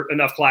acquire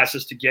enough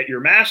classes to get your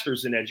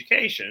master's in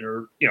education,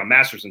 or,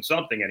 master's in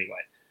something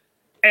anyway.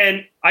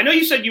 And I know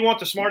you said you want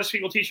the smartest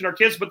people teaching our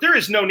kids, but there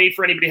is no need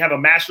for anybody to have a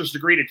master's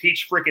degree to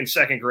teach freaking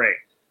second grade.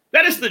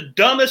 That is the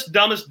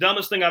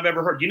dumbest thing I've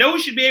ever heard. You know who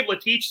should be able to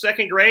teach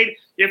second grade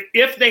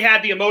if they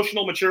had the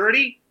emotional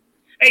maturity?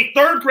 A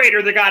third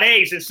grader that got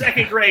A's in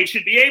second grade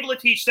should be able to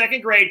teach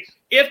second grade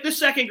if the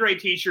second grade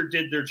teacher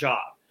did their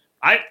job.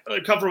 I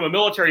come from a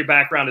military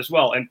background as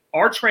well, and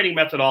our training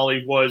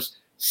methodology was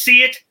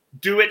see it,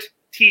 do it,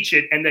 teach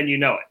it, and then you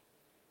know it.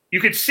 You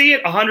could see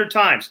it 100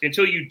 times.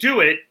 Until you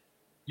do it,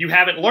 you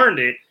haven't learned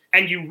it,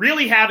 and you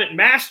really haven't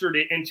mastered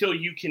it until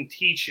you can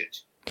teach it.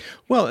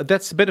 Well,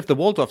 that's a bit of the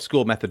Waldorf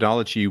school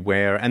methodology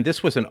where, and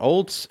this was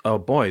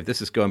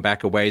this is going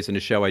back a ways in a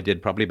show I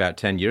did probably about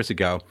 10 years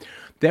ago.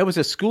 There was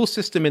a school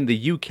system in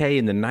the UK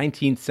in the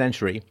 19th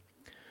century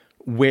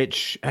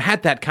which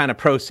had that kind of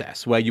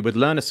process where you would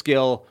learn a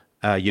skill,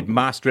 you'd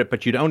master it,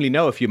 but you'd only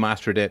know if you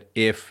mastered it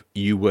if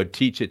you would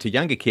teach it to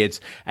younger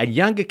kids. And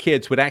younger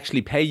kids would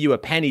actually pay you a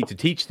penny to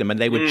teach them, and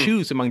they would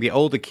choose among the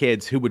older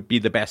kids who would be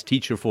the best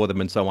teacher for them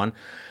and so on.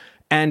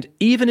 And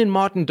even in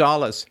modern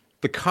dollars,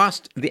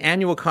 the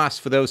annual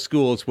cost for those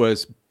schools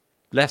was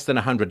less than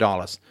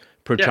 $100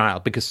 per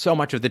child, because so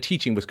much of the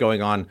teaching was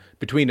going on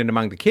between and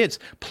among the kids.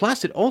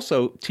 Plus, it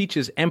also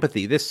teaches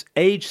empathy. This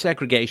age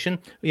segregation,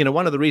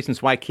 one of the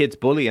reasons why kids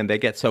bully and they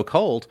get so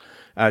cold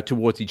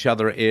towards each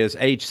other is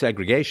age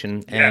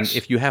segregation. And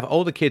if you have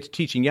older kids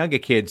teaching younger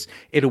kids,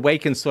 it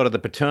awakens sort of the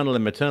paternal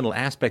and maternal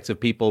aspects of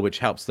people, which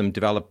helps them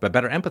develop a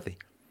better empathy.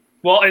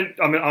 Well, and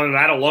I mean, on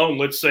that alone,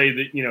 let's say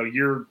that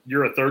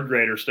you're a third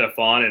grader,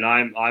 Stefan, and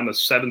I'm a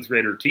seventh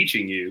grader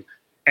teaching you,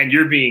 and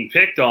you're being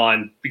picked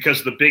on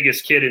because the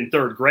biggest kid in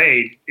third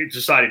grade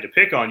decided to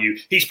pick on you.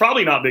 He's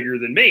probably not bigger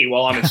than me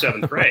while I'm in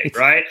seventh grade,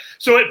 right?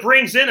 So it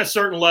brings in a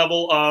certain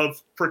level of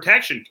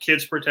protection,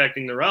 kids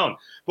protecting their own.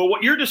 But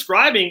what you're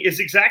describing is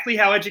exactly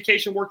how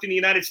education worked in the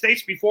United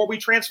States before we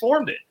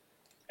transformed it.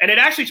 And it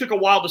actually took a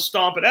while to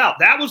stomp it out.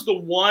 That was the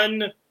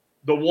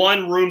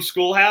one room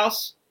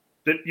schoolhouse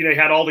that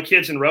had all the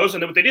kids in rows,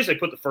 and then what they did is they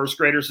put the first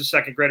graders, the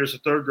second graders, the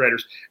third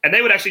graders, and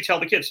they would actually tell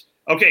the kids,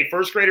 okay,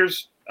 first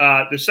graders,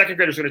 the second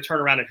graders are going to turn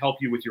around and help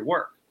you with your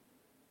work.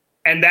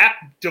 And that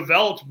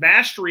developed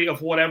mastery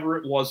of whatever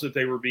it was that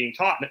they were being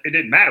taught. It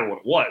didn't matter what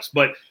it was,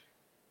 but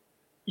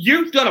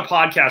you've done a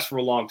podcast for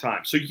a long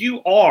time, so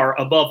you are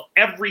above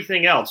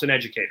everything else an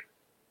educator.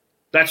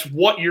 That's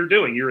what you're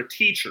doing. You're a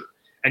teacher,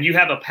 and you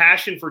have a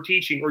passion for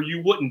teaching, or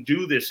you wouldn't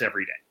do this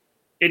every day.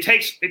 It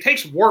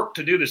takes work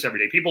to do this every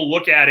day. People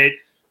look at it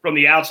from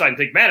the outside and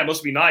think, man, it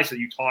must be nice that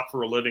you talk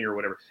for a living or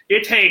whatever.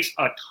 It takes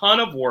a ton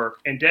of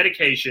work and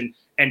dedication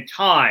and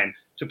time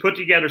to put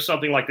together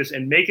something like this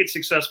and make it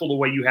successful the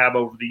way you have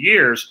over the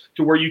years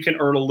to where you can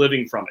earn a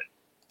living from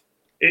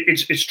it.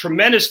 It's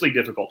tremendously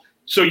difficult.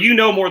 So you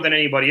know more than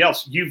anybody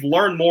else. You've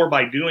learned more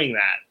by doing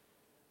that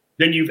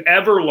than you've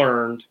ever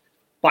learned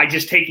by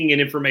just taking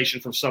in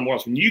information from somewhere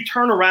else. When you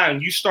turn around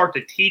and you start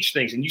to teach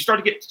things and you start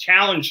to get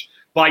challenged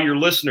by your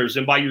listeners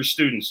and by your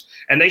students,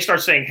 and they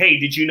start saying, hey,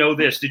 did you know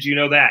this? Did you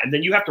know that? And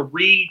then you have to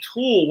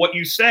retool what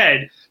you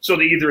said so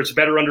that either it's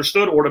better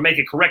understood or to make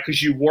it correct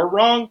because you were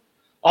wrong.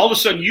 All of a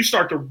sudden, you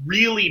start to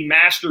really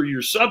master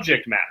your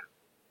subject matter.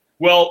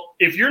 Well,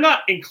 if you're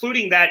not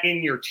including that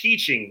in your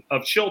teaching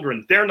of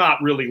children, they're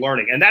not really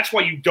learning. And that's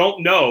why you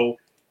don't know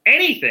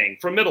anything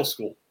from middle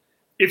school.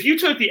 If you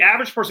took the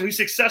average person who's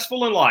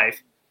successful in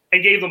life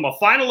and gave them a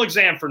final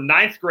exam for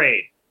 9th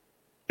grade,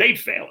 they'd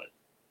fail it.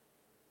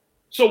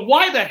 So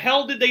why the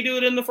hell did they do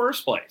it in the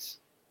first place?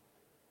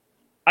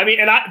 I mean,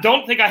 and I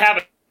don't think I have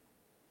it.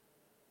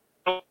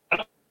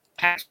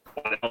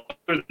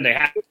 They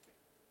have.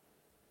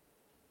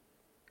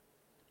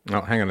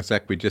 Oh, hang on a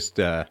sec. We just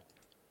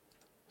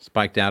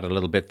spiked out a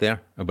little bit there.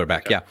 Oh, we're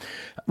back. Okay. Yeah.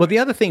 Well, the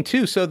other thing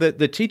too, so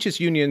the teachers'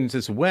 unions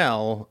as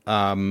well,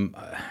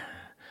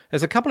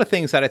 there's a couple of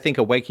things that I think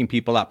are waking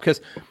people up, because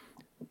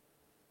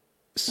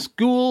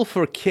school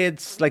for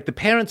kids, like the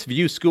parents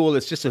view school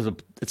as just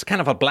it's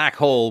kind of a black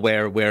hole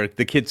where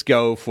the kids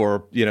go for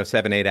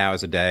 7-8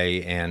 hours a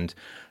day, and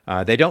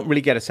they don't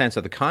really get a sense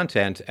of the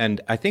content. And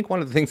I think one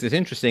of the things that's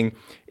interesting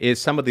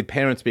is some of the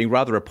parents being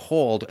rather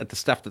appalled at the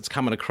stuff that's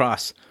coming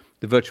across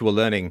the virtual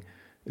learning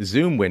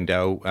Zoom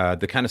window,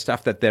 the kind of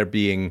stuff that they're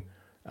being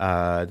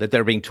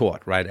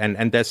taught, right?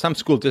 And there's some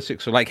school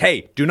districts who are like,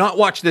 hey, do not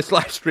watch this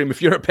live stream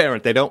if you're a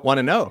parent. They don't want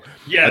to know.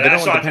 Yeah, they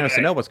don't want the parents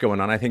to know what's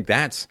going on. I think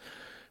that's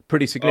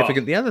pretty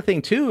significant. The other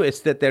thing too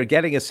is that they're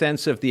getting a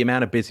sense of the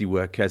amount of busy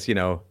work, because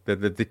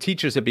the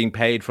teachers are being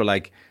paid for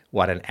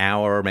an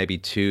hour, maybe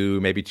 2,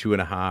 maybe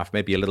 2.5,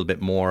 maybe a little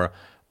bit more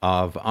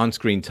of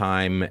on-screen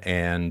time,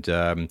 and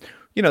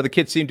the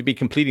kids seem to be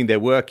completing their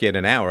work in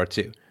an hour or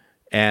two,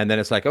 and then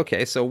it's like,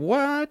 okay, so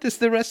what is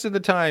the rest of the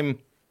time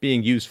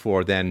being used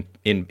for then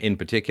in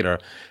particular?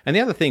 And the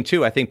other thing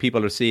too, I think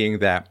people are seeing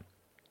that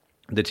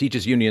the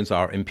teachers' unions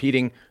are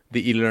impeding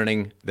the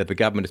e-learning, that the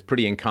government is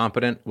pretty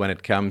incompetent when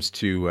it comes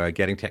to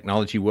getting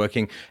technology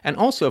working. And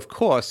also, of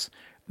course,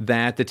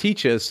 that the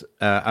teachers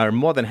are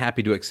more than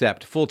happy to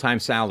accept full-time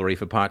salary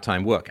for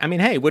part-time work. I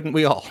mean, hey, wouldn't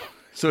we all,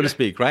 so to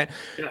speak, right?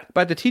 Yeah.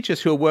 But the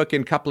teachers who are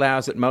working a couple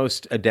hours at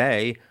most a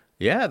day,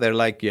 yeah, they're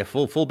like, yeah,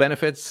 full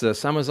benefits,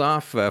 summers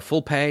off,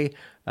 full pay,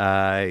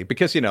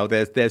 because,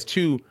 there's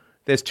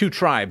two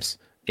tribes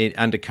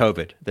under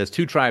COVID. There's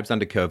two tribes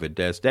under COVID.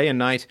 There's day and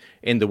night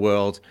in the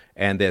world,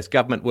 and there's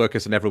government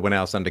workers and everyone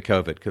else under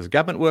COVID, because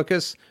government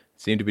workers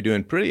seem to be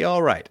doing pretty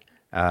all right.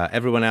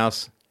 Everyone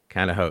else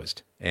kind of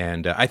hosed.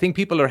 And I think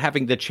people are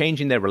they're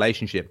changing their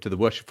relationship to the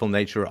worshipful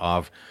nature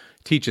of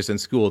teachers in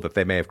school that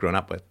they may have grown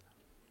up with.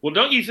 Well,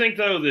 don't you think,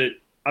 though, that,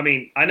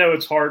 I know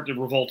it's hard to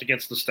revolt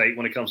against the state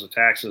when it comes to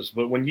taxes,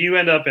 but when you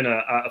end up in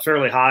a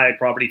fairly high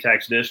property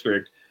tax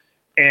district,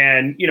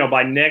 and,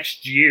 by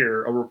next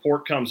year, a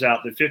report comes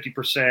out that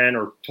 50%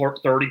 or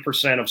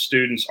 30% of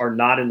students are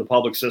not in the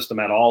public system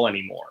at all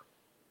anymore,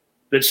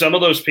 that some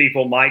of those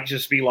people might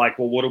just be like,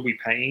 well, what are we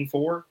paying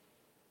for?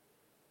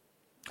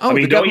 Oh,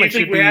 the government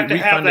should be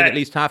refunding at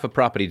least half of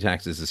property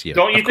taxes this year.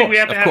 Don't you think we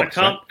have to have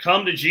a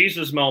come to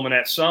Jesus moment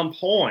at some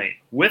point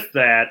with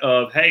that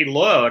of, hey,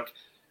 look,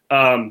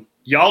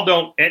 y'all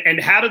don't,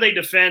 and how do they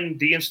defend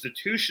the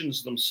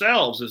institutions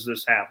themselves as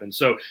this happens?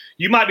 So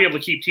you might be able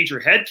to keep teacher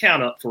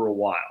headcount up for a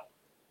while,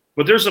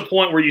 but there's a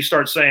point where you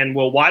start saying,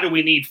 well, why do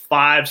we need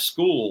 5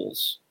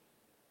 schools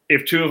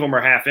if 2 of them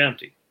are half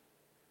empty?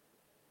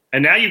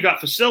 And now you've got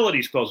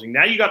facilities closing.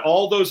 Now you got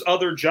all those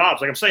other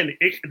jobs. Like I'm saying,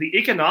 the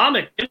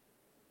economic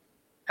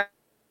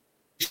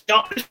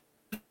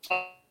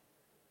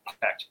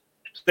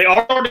they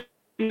are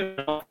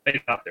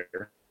out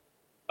there.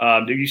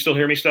 Do you still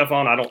hear me,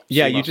 Stefan? I don't.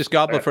 Yeah, you just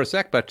gobbled for a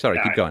sec, but sorry,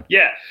 keep going.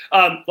 Yeah,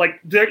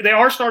 they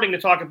are starting to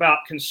talk about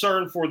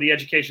concern for the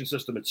education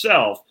system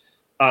itself.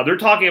 They're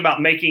talking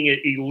about making it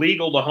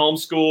illegal to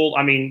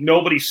homeschool.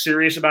 Nobody's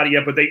serious about it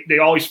yet, but they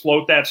always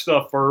float that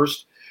stuff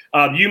first.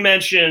 You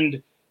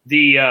mentioned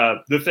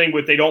the thing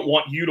with they don't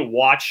want you to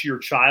watch your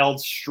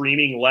child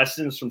streaming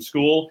lessons from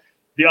school.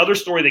 The other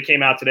story that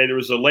came out today, there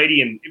was a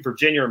lady in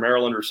Virginia or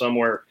Maryland or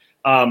somewhere.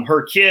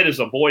 Her kid is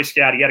a Boy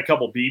Scout. He had a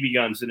couple BB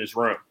guns in his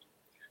room.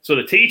 So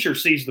the teacher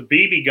sees the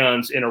BB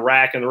guns in a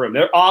rack in the room.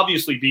 They're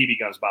obviously BB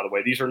guns, by the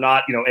way. These are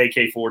not,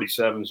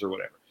 AK-47s or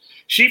whatever.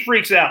 She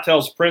freaks out,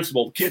 tells the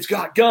principal, the kid's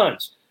got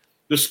guns.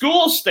 The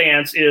school's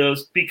stance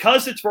is,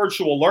 because it's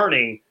virtual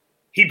learning,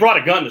 he brought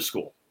a gun to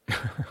school.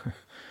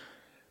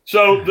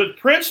 So the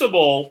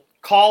principal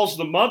calls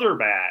the mother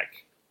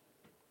back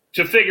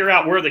to figure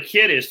out where the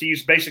kid is, to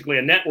use basically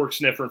a network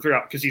sniffer and figure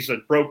out, because he's a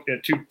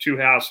two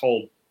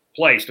household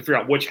place, to figure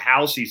out which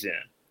house he's in.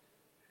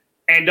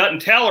 And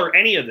doesn't tell her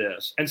any of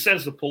this and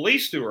sends the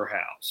police to her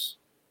house.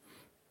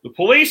 The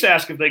police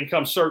ask if they can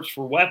come search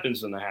for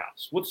weapons in the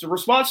house. What's the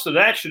response to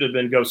that should have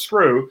been go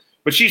screw,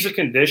 but she's a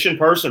conditioned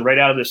person right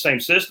out of the same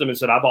system and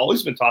said, I've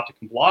always been taught to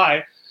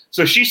comply.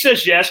 So she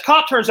says yes.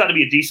 Cop turns out to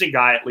be a decent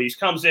guy at least,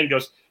 comes in,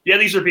 goes, yeah,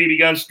 these are BB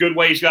guns. Good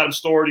way he's got them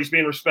stored. He's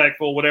being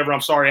respectful, whatever.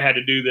 I'm sorry I had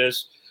to do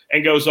this,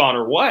 and goes on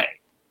her way.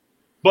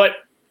 But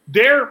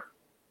their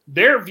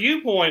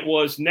viewpoint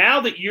was,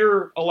 now that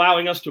you're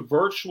allowing us to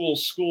virtual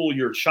school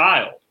your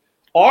child,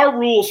 our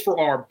rules for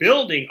our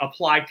building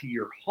apply to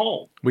your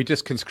home. We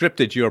just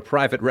conscripted your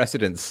private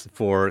residence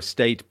for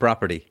state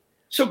property.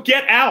 So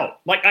get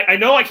out. I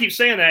know I keep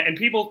saying that, and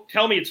people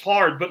tell me it's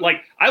hard, but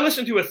I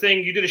listened to a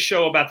thing, you did a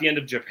show about the end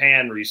of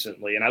Japan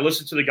recently, and I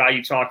listened to the guy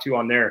you talked to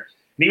on there,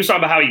 and he was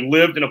talking about how he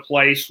lived in a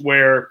place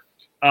where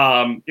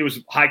it was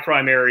a high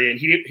crime area, and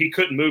he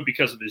couldn't move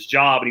because of his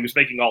job, and he was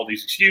making all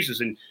these excuses,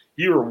 and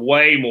you are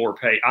way more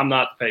I'm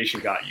not the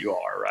patient guy you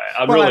are, right?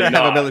 I don't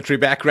have a military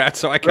background,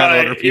 so I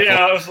can't order people.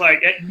 I was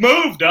like,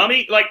 move,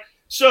 dummy.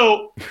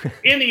 So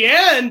in the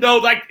end,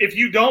 though, if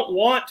you don't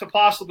want to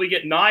possibly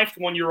get knifed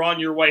when you're on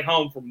your way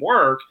home from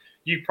work,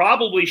 you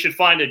probably should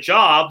find a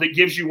job that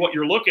gives you what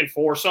you're looking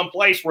for,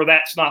 someplace where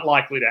that's not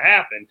likely to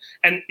happen.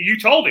 And you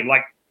told him,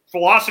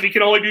 philosophy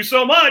can only do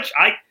so much.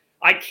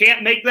 I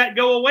can't make that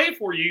go away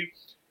for you.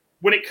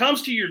 When it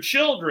comes to your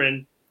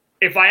children,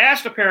 if I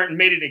asked a parent and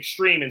made it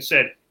extreme and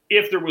said,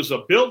 if there was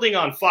a building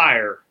on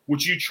fire,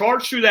 would you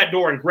charge through that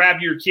door and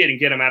grab your kid and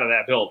get him out of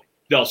that building?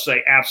 They'll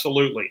say,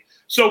 absolutely.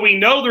 So we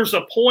know there's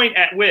a point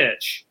at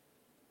which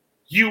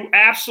you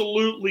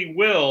absolutely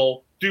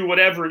will do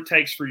whatever it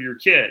takes for your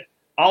kid.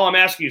 All I'm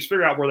asking you is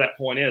figure out where that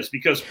point is,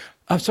 because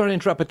I'm sorry to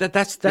interrupt, but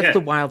that's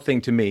the wild thing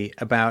to me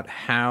about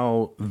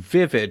how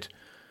vivid,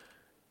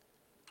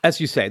 as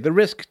you say, the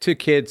risk to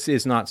kids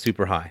is not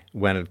super high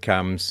when it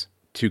comes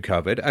to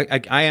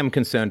COVID. I am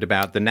concerned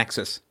about the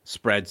Nexus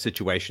spread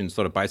situation,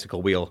 sort of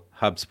bicycle wheel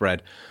hub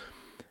spread.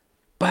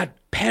 But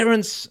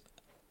parents,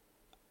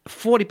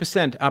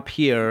 40% up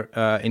here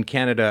in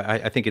Canada,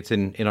 I think it's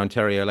in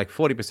Ontario,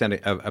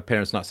 40% of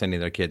parents not sending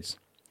their kids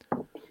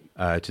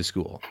to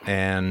school.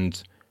 And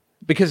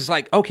because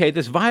it's okay,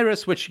 this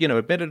virus, which,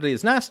 admittedly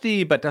is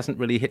nasty, but doesn't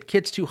really hit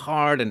kids too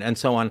hard and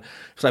so on.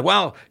 It's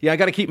well, yeah, I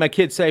got to keep my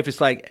kids safe. It's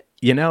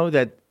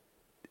that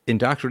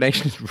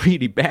indoctrination is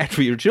really bad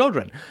for your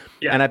children.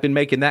 Yeah. And I've been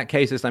making that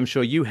case, as I'm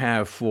sure you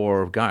have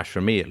for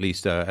me at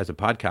least, as a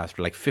podcast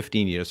for like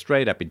 15 years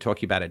straight. I've been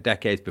talking about it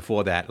decades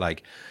before that.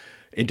 Like,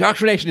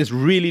 indoctrination is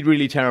really,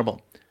 really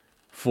terrible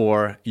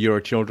for your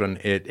children.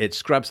 It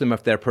scrubs them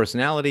of their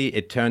personality.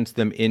 It turns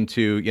them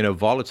into,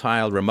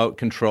 volatile, remote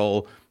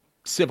control,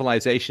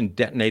 civilization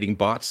detonating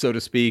bots, so to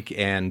speak.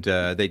 And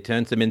they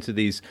turn them into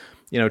these,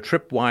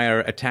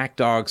 tripwire attack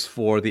dogs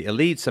for the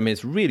elites. I mean,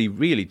 it's really,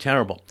 really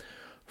terrible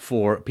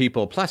for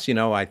people. Plus,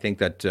 I think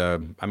that,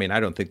 I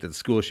don't think that the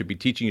school should be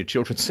teaching your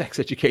children sex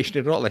education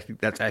at all. I think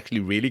that's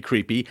actually really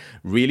creepy,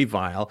 really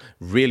vile,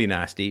 really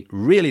nasty,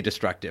 really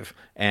destructive.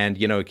 And,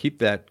 keep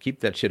that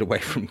shit away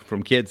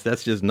from kids.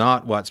 That's just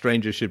not what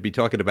strangers should be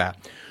talking about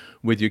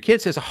with your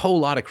kids. There's a whole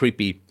lot of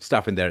creepy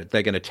stuff in there.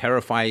 They're going to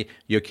terrify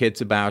your kids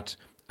about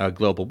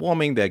global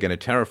warming. They're going to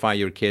terrify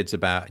your kids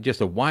about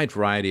just a wide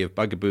variety of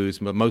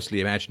bugaboos,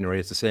 mostly imaginary,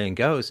 as the saying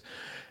goes.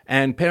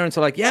 And parents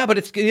are like, yeah, but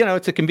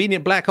it's a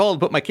convenient black hole to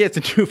put my kids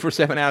into for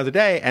 7 hours a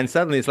day. And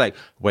suddenly it's like,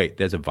 wait,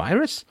 there's a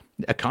virus,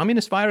 a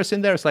communist virus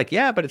in there. It's like,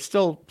 yeah, but it's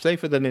still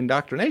safer than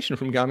indoctrination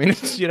from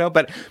communists,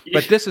 But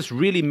this has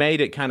really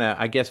made it kind of,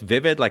 I guess,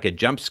 vivid, like a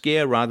jump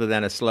scare rather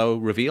than a slow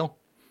reveal.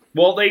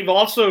 Well, they've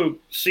also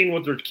seen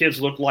what their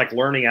kids look like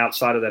learning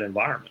outside of that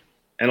environment.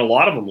 And a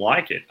lot of them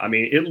like it. I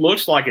mean, it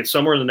looks like it's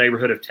somewhere in the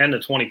neighborhood of 10 to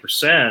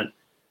 20%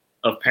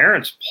 of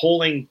parents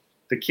pulling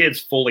the kids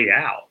fully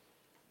out.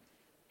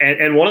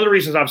 And one of the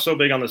reasons I'm so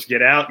big on this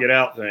get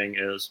out thing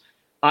is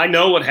I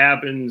know what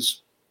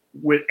happens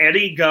with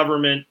any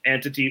government,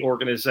 entity,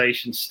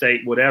 organization,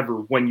 state, whatever,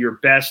 when your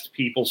best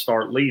people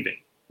start leaving.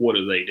 What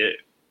do?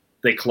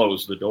 They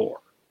close the door.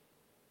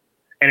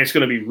 And it's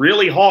going to be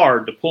really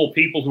hard to pull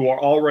people who are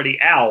already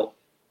out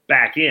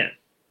back in.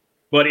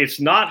 But it's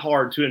not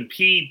hard to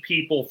impede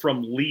people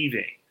from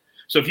leaving.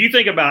 So if you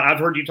think about, I've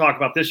heard you talk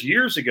about this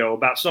years ago,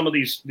 about some of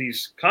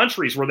these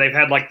countries where they've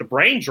had like the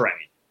brain drain.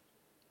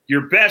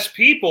 Your best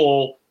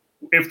people,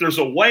 if there's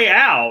a way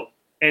out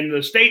and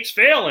the state's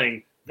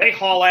failing, they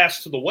haul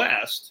ass to the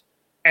West.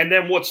 And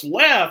then what's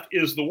left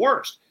is the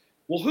worst.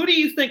 Well, who do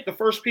you think the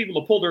first people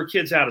to pull their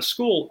kids out of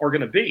school are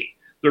going to be?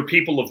 They're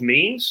people of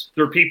means.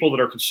 They're people that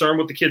are concerned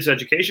with the kids'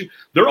 education.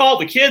 They're all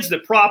the kids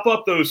that prop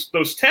up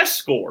those test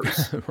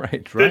scores.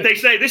 Right. That they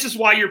say, this is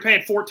why you're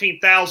paying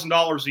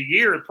 $14,000 a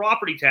year in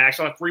property tax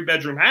on a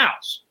 3-bedroom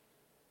house.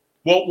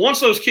 Well, once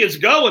those kids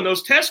go and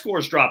those test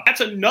scores drop, that's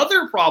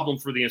another problem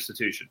for the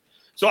institution.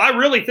 So I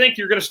really think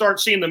you're going to start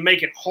seeing them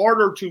make it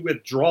harder to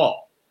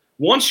withdraw.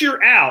 Once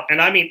you're out,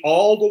 and I mean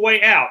all the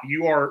way out,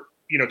 you are,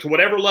 to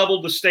whatever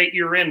level the state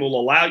you're in will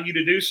allow you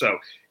to do so.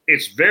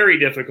 It's very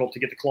difficult to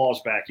get the claws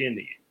back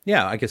into you.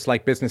 Yeah, I guess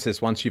like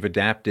businesses, once you've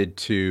adapted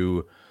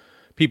to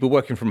people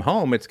working from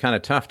home, it's kind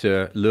of tough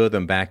to lure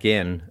them back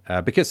in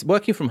because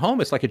working from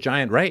home is like a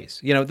giant raise.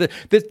 The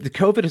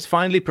COVID has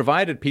finally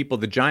provided people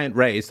the giant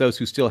raise, those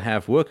who still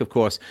have work, of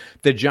course,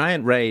 the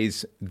giant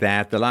raise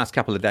that the last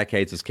couple of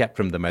decades has kept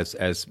from them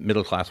as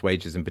middle-class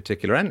wages in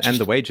particular, and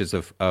the wages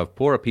of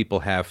poorer people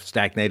have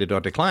stagnated or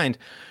declined.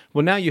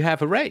 Well, now you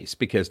have a raise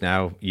because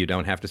now you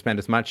don't have to spend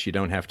as much. You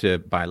don't have to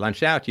buy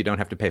lunch out. You don't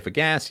have to pay for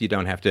gas. You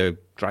don't have to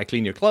dry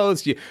clean your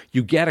clothes.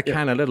 You get a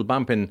kind of little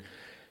bump in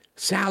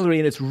salary,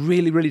 and it's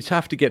really, really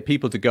tough to get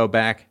people to go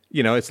back.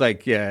 It's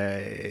like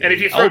and if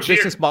you old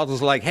business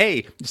models are like,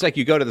 hey, it's like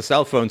you go to the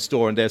cell phone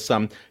store and there's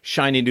some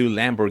shiny new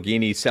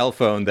Lamborghini cell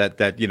phone that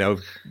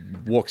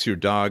walks your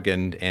dog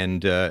and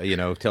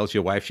tells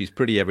your wife she's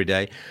pretty every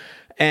day.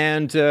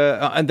 And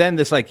then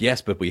there's like,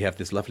 yes, but we have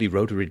this lovely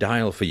rotary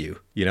dial for you.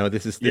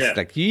 This is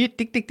like tick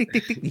tick tick tick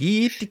tick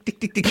tick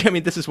tick tick. I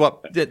mean, this is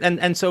what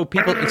and so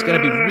people, it's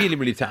going to be really,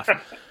 really tough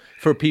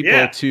for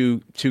people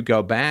to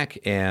go back,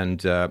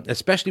 and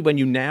especially when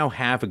you now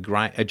have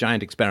a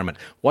giant experiment.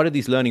 What are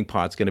these learning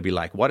pods going to be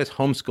like? What is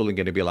homeschooling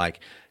going to be like?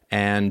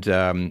 And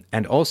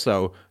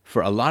also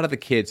for a lot of the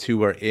kids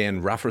who are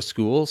in rougher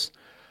schools,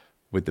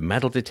 with the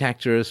metal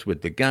detectors,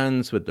 with the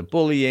guns, with the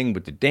bullying,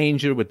 with the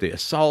danger, with the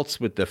assaults,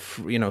 with the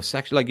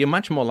sexual, like you're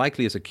much more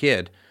likely as a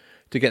kid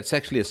to get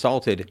sexually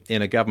assaulted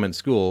in a government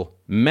school,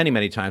 many,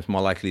 many times more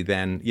likely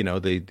than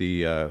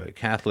the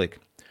Catholic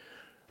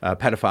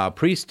pedophile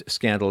priest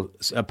scandal.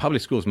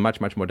 Public school is much,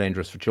 much more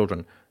dangerous for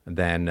children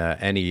than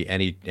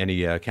any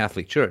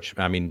Catholic church.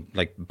 I mean,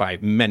 like by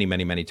many,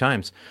 many, many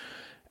times.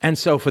 And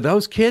so for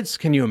those kids,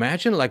 can you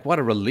imagine like what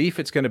a relief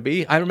it's going to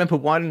be? I remember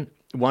one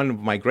of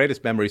my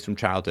greatest memories from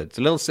childhood. It's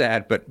a little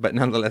sad, but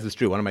nonetheless it's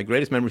true. One of my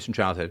greatest memories from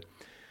childhood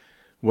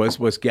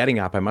was getting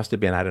up. I must have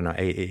been, I don't know,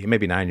 8,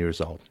 maybe 9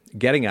 years old.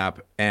 Getting up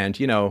and,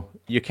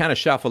 you kind of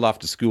shuffle off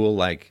to school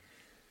like,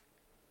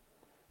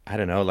 I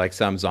don't know, like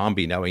some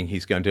zombie knowing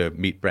he's going to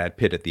meet Brad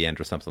Pitt at the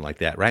end or something like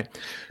that, right?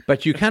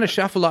 But you kind of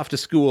shuffle off to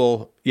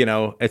school,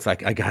 it's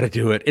like, I got to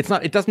do it.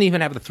 It doesn't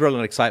even have the thrill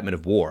and excitement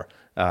of war.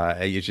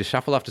 You just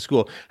shuffle off to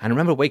school. And I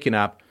remember waking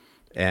up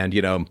and,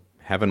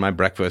 having my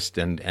breakfast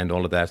and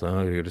all of that. So,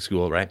 I go to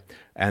school, right?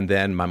 And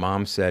then my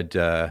mom said,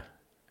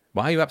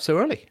 why are you up so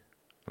early?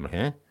 I'm like,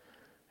 huh?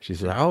 She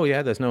said, oh,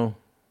 yeah, there's no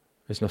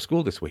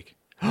school this week.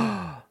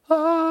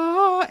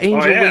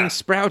 angel wings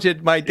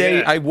sprouted my day.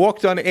 Yeah. I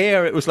walked on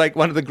air. It was like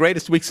one of the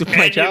greatest weeks of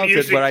my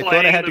childhood where I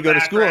thought I had to go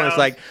to school. And it's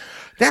like,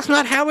 that's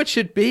not how it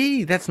should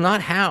be. That's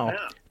not how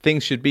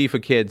things should be for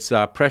kids.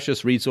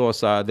 Precious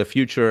resource, the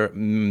future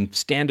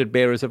standard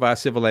bearers of our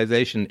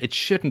civilization. It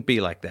shouldn't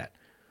be like that.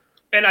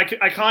 And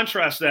I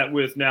contrast that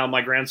with now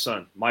my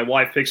grandson. My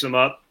wife picks him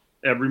up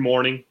every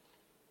morning,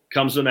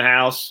 comes in the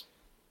house,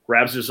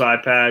 grabs his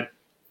iPad,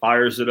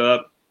 fires it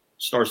up,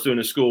 starts doing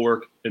his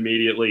schoolwork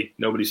immediately.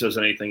 Nobody says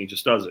anything. He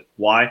just does it.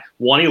 Why?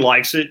 One, he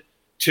likes it.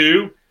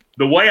 Two,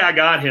 the way I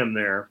got him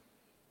there,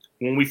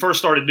 when we first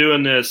started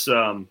doing this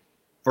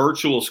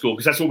virtual school,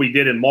 because that's what we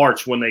did in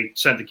March when they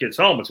sent the kids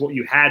home. It's what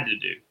you had to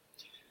do.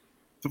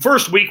 The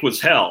first week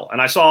was hell,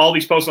 and I saw all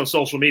these posts on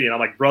social media, and I'm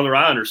like, brother,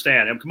 I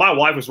understand. And my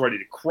wife was ready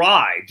to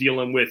cry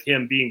dealing with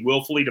him being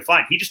willfully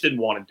defiant. He just didn't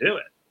want to do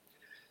it.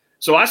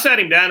 So I sat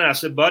him down, and I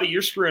said, buddy,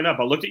 you're screwing up.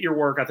 I looked at your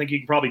work. I think you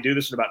can probably do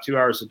this in about 2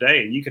 hours a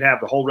day, and you could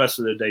have the whole rest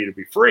of the day to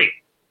be free.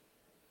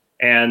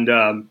 And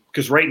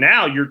because right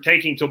now you're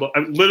taking till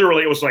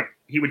literally it was like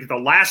he would get the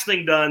last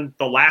thing done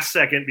the last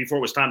second before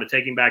it was time to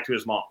take him back to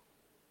his mom.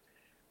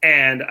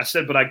 And I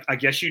said, but I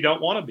guess you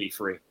don't want to be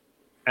free.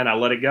 And I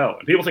let it go.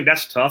 And people think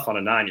that's tough on a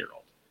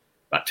 9-year-old.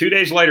 About 2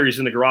 days later, he's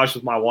in the garage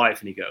with my wife,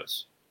 and he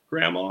goes,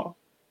 Grandma,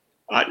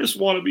 I just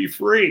want to be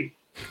free.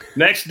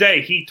 Next day,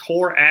 he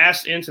tore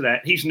ass into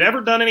that. He's never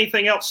done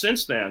anything else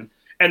since then.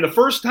 And the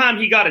first time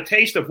he got a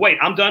taste of, wait,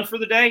 I'm done for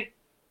the day.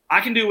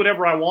 I can do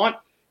whatever I want.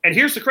 And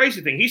here's the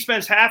crazy thing. He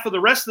spends half of the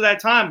rest of that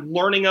time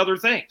learning other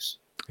things.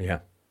 Yeah.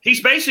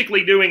 He's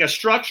basically doing a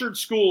structured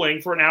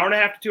schooling for an hour and a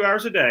half to 2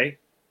 hours a day,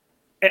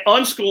 and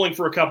unschooling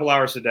for a couple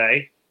hours a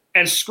day,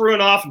 and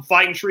screwing off and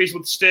fighting trees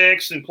with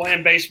sticks and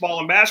playing baseball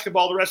and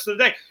basketball the rest of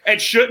the day. And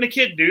shouldn't a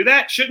kid do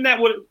that? Shouldn't that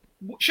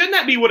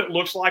be what it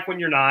looks like when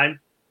you're 9?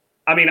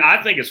 I mean,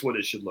 I think it's what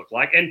it should look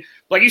like. And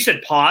like you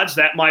said, pods,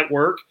 that might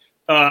work.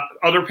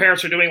 Other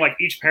parents are doing like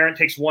each parent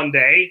takes one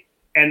day,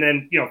 and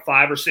then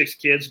 5 or 6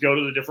 kids go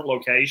to the different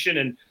location,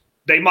 and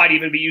they might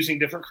even be using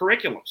different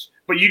curriculums.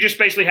 But you just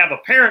basically have a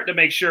parent to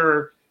make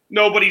sure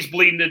nobody's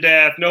bleeding to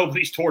death,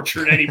 nobody's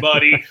torturing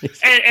anybody,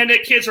 and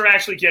that kids are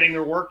actually getting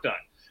their work done.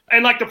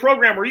 And like the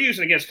program we're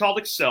using, again, it's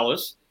called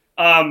Excellus.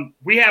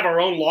 We have our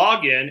own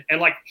login, and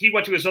like he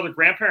went to his other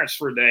grandparents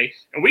for a day,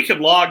 and we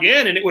could log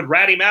in, and it would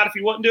rat him out if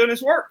he wasn't doing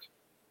his work.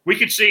 We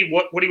could see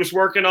what he was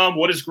working on,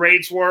 what his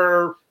grades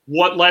were,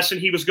 what lesson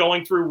he was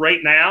going through right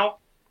now.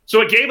 So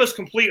it gave us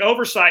complete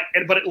oversight,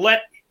 but it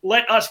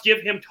let us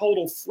give him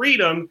total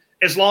freedom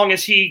as long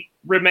as he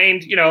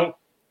remained,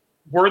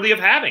 worthy of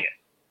having it.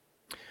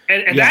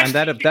 And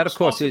that of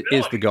course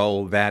is the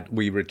goal, that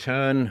we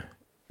return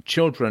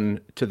children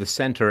to the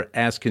center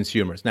as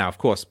consumers. Now, of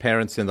course,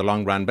 parents in the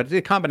long run, but it's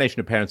a combination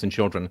of parents and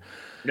children.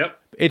 Yep.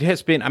 It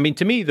has been,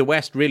 to me, the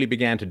West really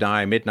began to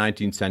die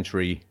mid-19th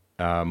century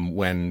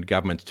when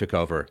governments took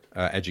over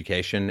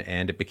education,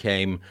 and it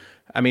became,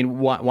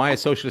 why is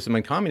socialism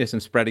and communism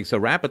spreading so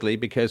rapidly?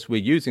 Because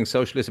we're using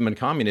socialism and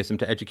communism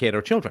to educate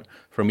our children,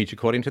 from each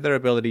according to their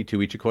ability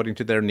to each according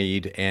to their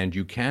need. And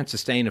you can't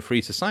sustain a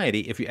free society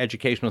if your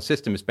educational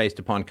system is based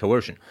upon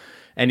coercion,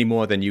 any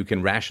more than you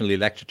can rationally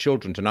lecture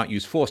children to not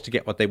use force to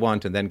get what they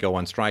want and then go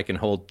on strike and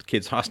hold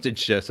kids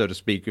hostage, so to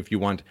speak, if you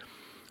want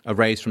a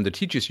raise from the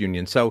teachers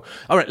union. So,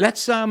 all right,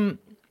 let's...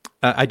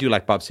 I do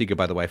like Bob Seger,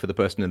 by the way, for the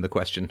person in the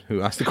question who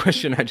asked the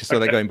question. I just saw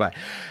that going by.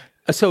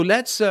 So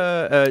let's,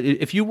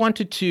 if you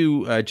wanted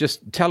to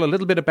just tell a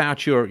little bit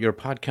about your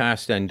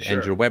podcast and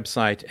your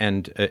website,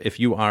 and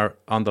if you are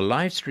on the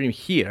live stream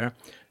here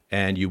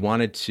and you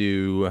wanted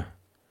to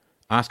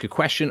ask a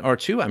question or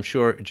two, I'm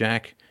sure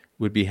Jack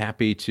would be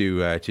happy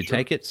to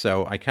take it.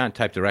 So I can't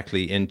type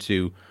directly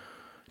into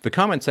the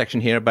comment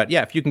section here, but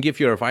yeah, if you can give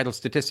your vital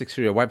statistics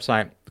for your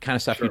website, the kind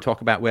of stuff you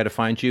talk about, where to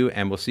find you,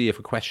 and we'll see if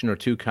a question or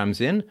two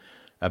comes in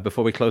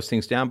before we close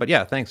things down. But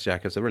yeah, thanks,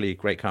 Jack. It's a really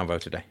great convo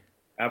today.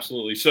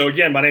 Absolutely. So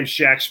again, my name's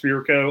Jack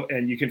Spirko,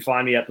 and you can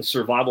find me at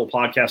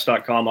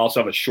thesurvivalpodcast.com. I also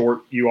have a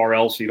short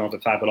URL, so you don't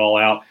have to type it all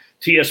out.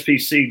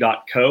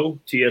 TSPC.co.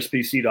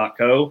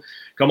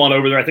 Come on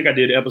over there. I think I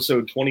did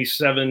episode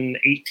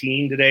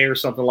 2718 today or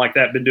something like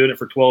that. Been doing it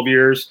for 12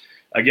 years.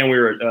 Again, we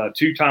were a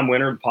 2-time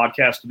winner of the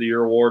Podcast of the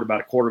Year award,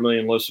 about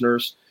 250,000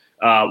 listeners.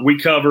 We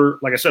cover,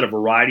 like I said, a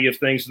variety of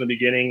things in the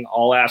beginning,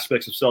 all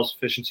aspects of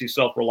self-sufficiency,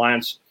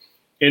 self-reliance,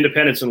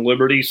 independence, and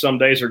liberty. Some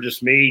days are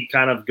just me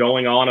kind of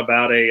going on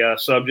about a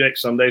subject.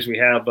 Some days we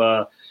have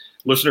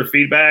listener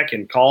feedback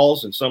and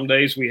calls, and some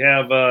days we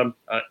have a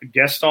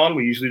guest on.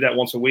 We usually do that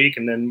once a week,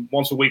 and then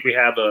once a week we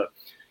have a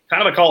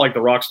kind of a call like the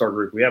Rockstar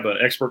Group. We have an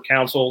expert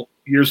council.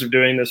 Years of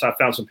doing this, I've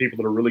found some people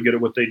that are really good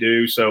at what they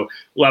do. So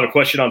we'll have a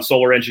question on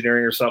solar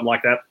engineering or something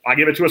like that. I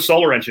give it to a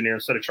solar engineer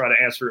instead of trying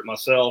to answer it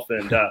myself.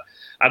 And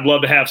I'd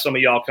love to have some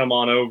of y'all come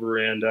on over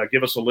and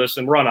give us a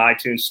listen. We're on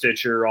iTunes,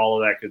 Stitcher,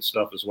 all of that good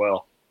stuff as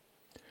well.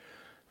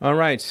 All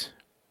right.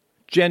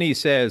 Jenny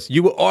says,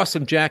 you were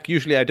awesome, Jack.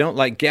 Usually I don't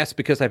like guests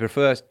because I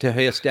prefer to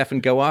hear Stefan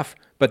go off,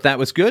 but that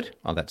was good.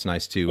 Oh, that's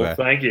nice to well,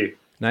 thank you.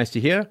 Nice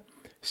to hear.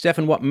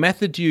 Stefan, what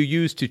method do you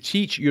use to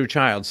teach your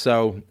child?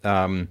 So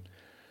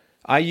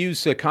I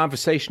use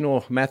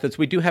conversational methods.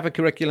 We do have a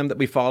curriculum that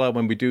we follow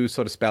when we do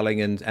sort of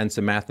spelling and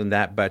some math and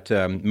that, but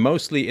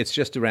mostly it's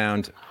just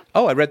around,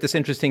 oh, I read this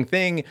interesting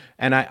thing,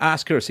 and I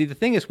ask her. See, the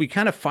thing is, we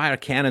kind of fire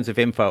cannons of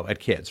info at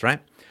kids, right?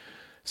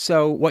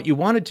 So what you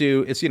want to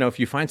do is, if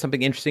you find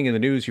something interesting in the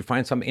news, you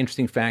find some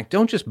interesting fact,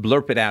 don't just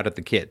blurp it out at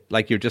the kid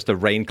like you're just a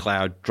rain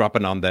cloud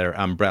dropping on their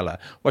umbrella.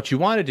 What you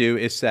want to do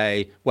is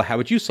say, well, how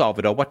would you solve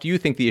it? Or what do you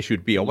think the issue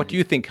would be? Or what do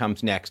you think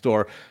comes next?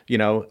 Or,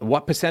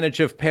 what percentage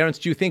of parents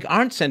do you think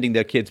aren't sending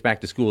their kids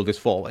back to school this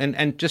fall?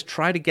 And just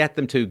try to get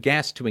them to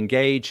guess, to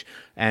engage,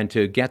 and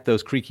to get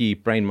those creaky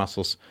brain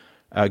muscles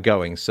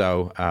going.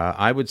 So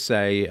I would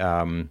say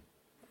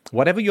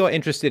whatever you're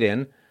interested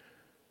in,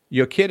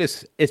 your kid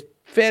is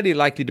fairly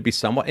likely to be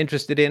somewhat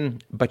interested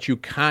in, but you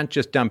can't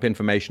just dump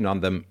information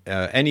on them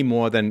any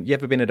more than, you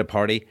ever been at a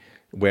party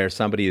where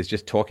somebody is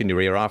just talking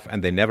your ear off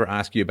and they never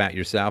ask you about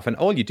yourself, and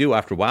all you do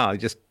after a while, you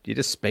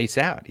just space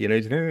out, you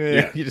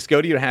just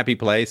go to your happy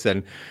place.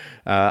 And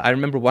I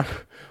remember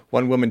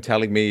one woman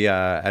telling me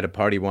at a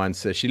party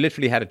once, she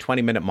literally had a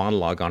 20-minute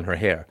monologue on her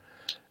hair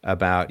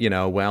about,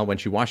 well, when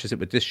she washes it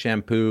with this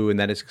shampoo and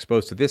then it's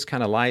exposed to this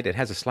kind of light, it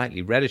has a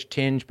slightly reddish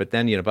tinge, but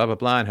then, blah, blah,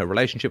 blah, and her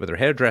relationship with her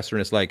hairdresser.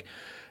 And it's like,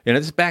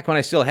 this is back when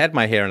I still had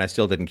my hair and I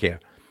still didn't care.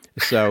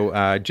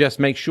 So just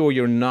make sure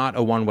you're not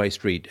a one-way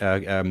street.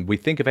 We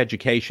think of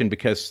education,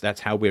 because that's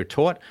how we're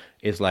taught,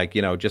 is like,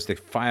 just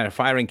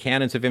firing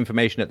cannons of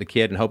information at the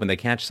kid and hoping they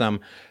catch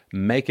some.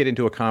 Make it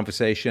into a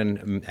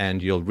conversation,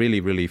 and you'll really,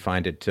 really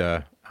find it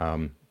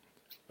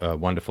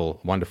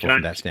wonderful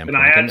from that standpoint.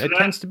 And it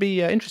tends to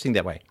be interesting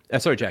that way.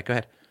 Sorry, Jack, go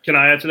ahead. Can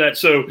I add to that?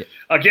 So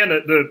again,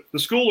 the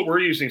school that we're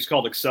using is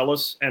called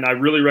Excellus, and I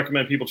really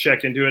recommend people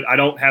check into it. I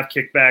don't have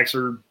kickbacks,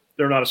 or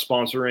they're not a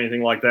sponsor or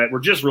anything like that. We're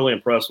just really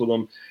impressed with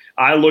them.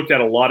 I looked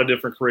at a lot of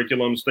different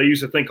curriculums. They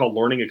use a thing called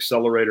Learning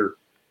Accelerator,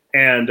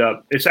 and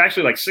it's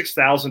actually like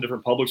 6,000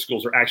 different public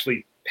schools are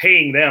actually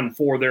paying them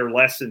for their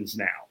lessons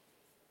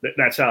now.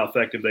 That's how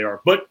effective they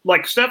are. But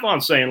like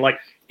Stefan's saying, like,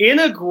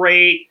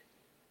 integrate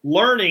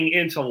learning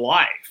into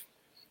life.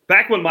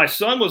 Back when my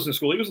son was in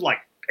school, he was like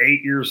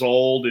 8 years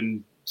old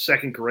in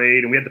second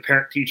grade, and we had the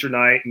parent-teacher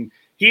night, and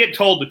he had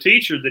told the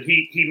teacher that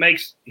he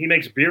makes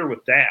beer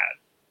with dad.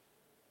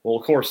 Well,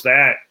 of course,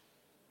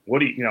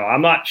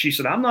 she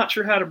said, I'm not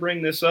sure how to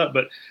bring this up.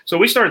 But so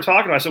we started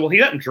talking. I said, well, he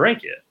doesn't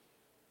drink it.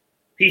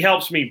 He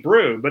helps me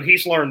brew, but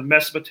he's learned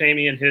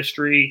Mesopotamian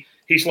history.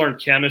 He's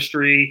learned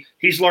chemistry.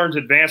 He's learned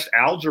advanced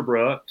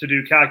algebra to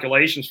do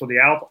calculations for the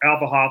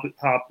alpha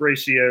hop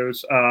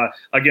ratios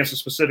against a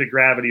specific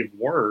gravity of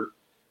wort.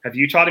 Have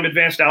you taught him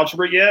advanced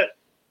algebra yet?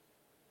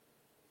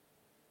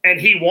 And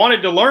he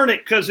wanted to learn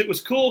it because it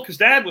was cool, because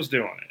dad was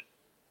doing it.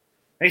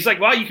 And he's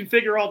like, well, you can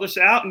figure all this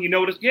out, and you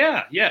know what?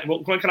 Yeah.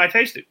 Well, when can I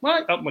taste it?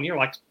 Well, when you're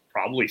like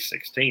probably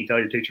 16, tell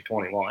your teacher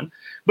 21.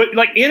 But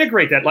like,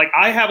 integrate that. Like,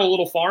 I have a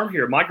little farm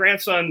here. My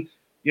grandson,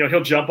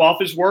 he'll jump off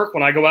his work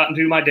when I go out and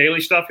do my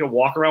daily stuff. He'll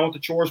walk around with the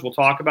chores. We'll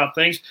talk about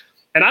things.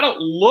 And I don't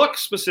look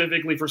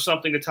specifically for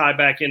something to tie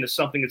back into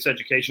something that's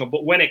educational.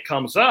 But when it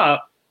comes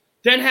up,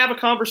 then have a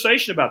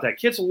conversation about that.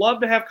 Kids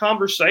love to have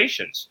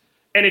conversations.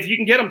 And if you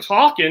can get them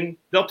talking,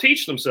 they'll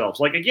teach themselves.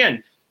 Like,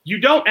 again, you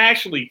don't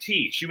actually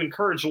teach. You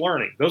encourage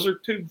learning. Those are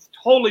two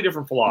totally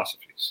different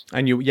philosophies.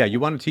 And you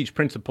want to teach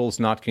principles,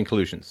 not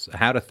conclusions.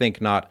 How to think,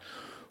 not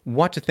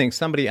what to think.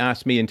 Somebody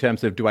asked me in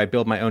terms of, do I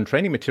build my own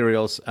training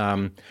materials?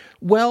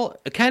 Well,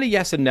 kind of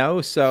yes and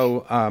no.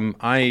 So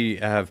I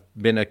have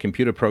been a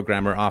computer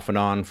programmer off and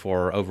on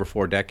for over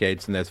 4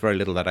 decades, and there's very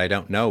little that I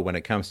don't know when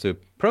it comes to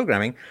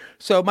programming.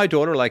 So my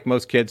daughter, like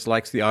most kids,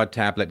 likes the odd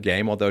tablet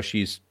game, although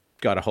she's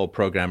got a whole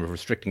program of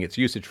restricting its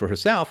usage for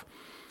herself.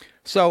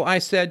 So I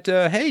said,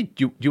 hey,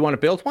 do you want to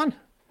build one?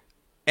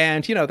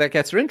 And, that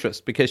gets her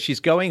interest, because she's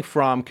going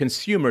from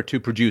consumer to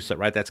producer,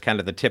 right? That's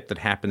kind of the tip that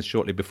happens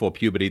shortly before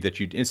puberty, that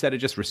you, instead of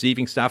just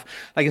receiving stuff,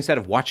 like instead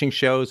of watching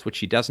shows, which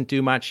she doesn't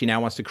do much, she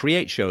now wants to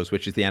create shows,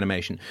 which is the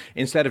animation.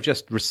 Instead of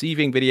just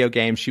receiving video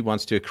games, she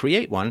wants to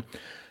create one.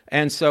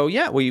 And so,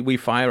 we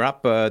fire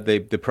up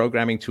the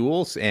programming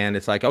tools, and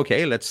it's like,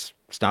 okay, let's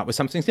start with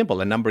something simple,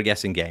 a number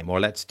guessing game, or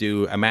let's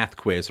do a math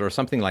quiz or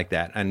something like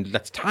that. And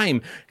let's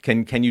time.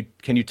 Can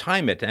you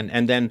time it?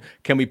 And then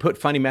can we put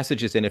funny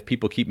messages in if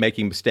people keep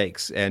making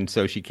mistakes? And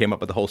so she came up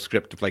with a whole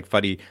script of like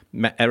funny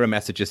error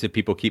messages if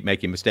people keep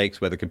making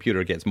mistakes, where the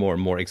computer gets more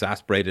and more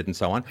exasperated and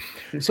so on.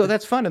 So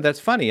that's fun and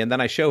that's funny. And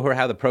then I show her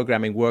how the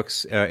programming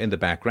works in the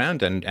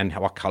background, and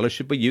what colors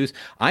should we use.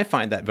 I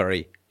find that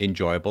very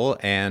enjoyable.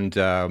 And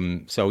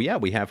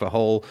we have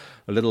a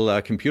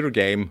little computer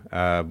game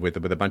with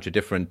a bunch of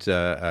different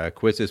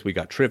quizzes. We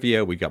got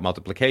trivia, we got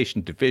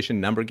multiplication, division,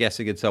 number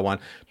guessing, and so on.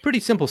 Pretty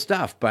simple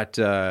stuff, but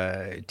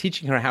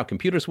teaching her how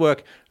computers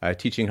work,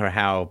 teaching her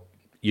how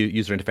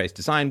user interface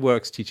design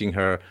works, teaching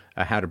her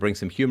how to bring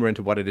some humor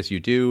into what it is you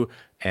do.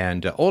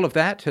 And all of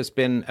that has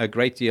been a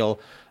great deal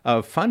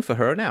of fun for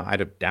her. Now, I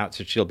doubt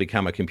that she'll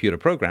become a computer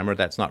programmer.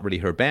 That's not really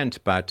her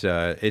bent, but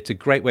it's a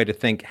great way to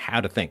think how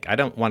to think. I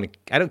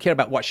don't care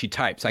about what she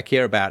types. I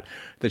care about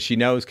that she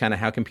knows kind of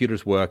how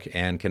computers work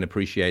and can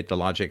appreciate the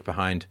logic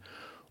behind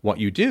what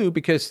you do,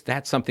 because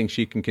that's something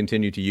she can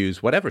continue to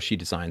use whatever she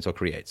designs or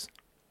creates.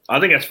 I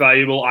think that's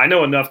valuable. I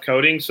know enough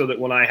coding so that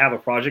when I have a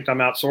project I'm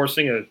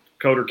outsourcing, a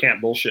coder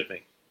can't bullshit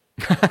me.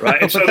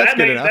 Right. And so that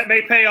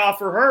may pay off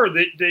for her,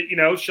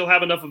 that she'll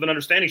have enough of an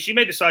understanding. She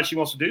may decide she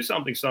wants to do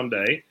something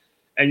someday,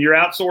 and you're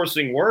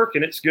outsourcing work,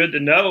 and it's good to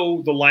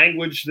know the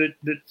language that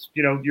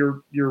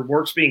your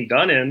work's being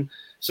done in.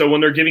 So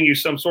when they're giving you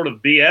some sort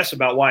of BS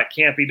about why it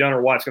can't be done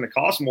or why it's going to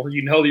cost more,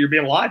 you know that you're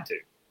being lied to.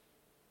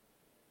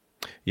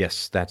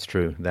 Yes, that's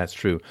true. That's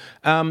true.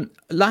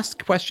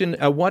 Last question.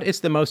 What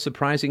is the most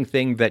surprising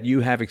thing that you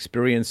have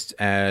experienced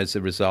as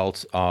a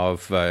result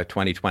of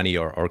 2020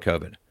 or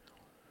COVID?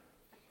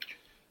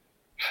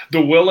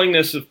 The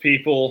willingness of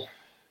people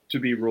to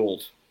be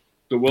ruled,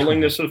 the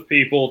willingness of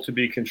people to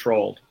be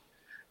controlled.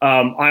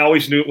 I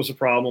always knew it was a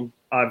problem.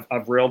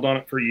 I've railed on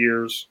it for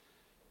years,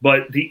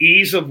 but the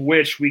ease of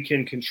which we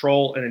can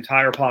control an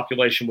entire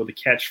population with a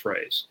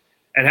catchphrase,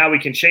 and how we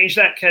can change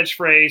that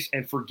catchphrase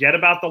and forget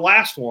about the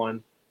last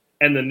one.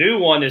 And the new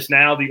one is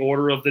now the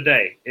order of the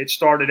day. It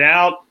started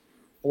out,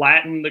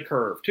 flatten the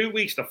curve, 2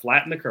 weeks to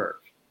flatten the curve.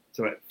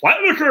 So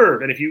flatten the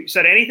curve. And if you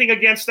said anything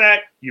against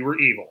that, you were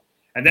evil.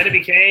 And then it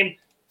became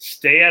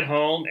stay at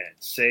home and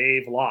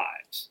save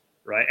lives,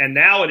 right? And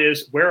now it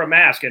is wear a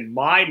mask, and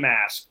my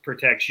mask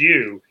protects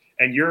you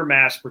and your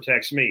mask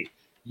protects me.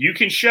 You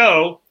can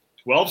show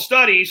 12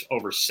 studies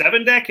over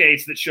 7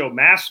 decades that show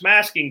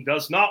masking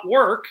does not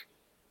work,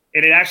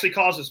 and it actually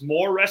causes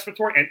more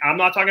respiratory. And I'm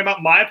not talking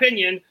about my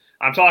opinion.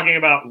 I'm talking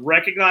about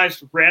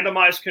recognized,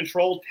 randomized,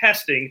 controlled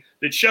testing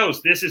that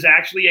shows this is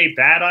actually a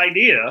bad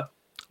idea.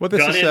 Well,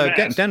 this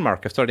is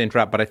Denmark. I'm sorry to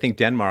interrupt, but I think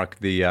Denmark,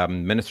 the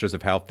ministers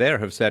of health there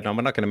have said, no,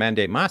 we're not going to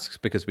mandate masks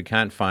because we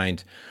can't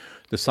find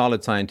the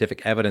solid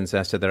scientific evidence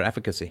as to their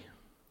efficacy.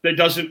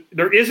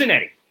 There isn't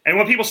any. And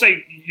when people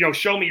say,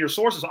 show me your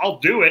sources, I'll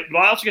do it. But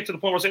I also get to the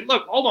point where I say,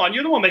 look, hold on,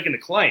 you're the one making the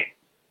claim.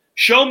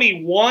 Show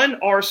me one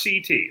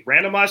RCT,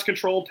 randomized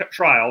controlled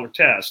trial or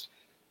test,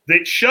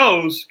 that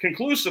shows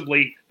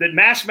conclusively that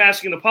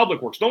masking the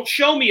public works. Don't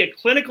show me a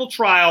clinical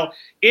trial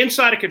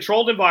inside a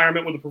controlled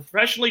environment with a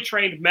professionally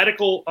trained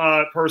medical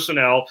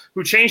personnel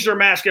who change their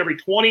mask every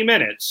 20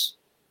 minutes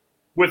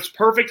with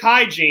perfect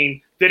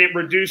hygiene that it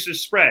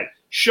reduces spread.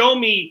 Show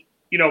me,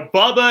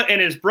 Bubba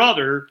and his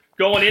brother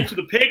going into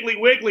the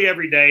Piggly Wiggly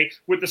every day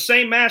with the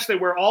same mask they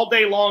wear all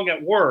day long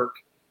at work.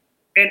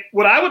 And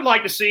what I would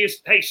like to see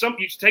is, hey,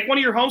 you take one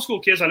of your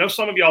homeschool kids. I know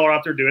some of y'all are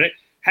out there doing it.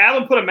 Have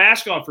them put a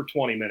mask on for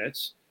 20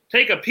 minutes.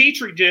 Take a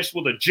Petri dish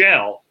with a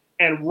gel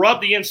and rub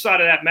the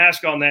inside of that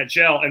mask on that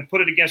gel and put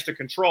it against a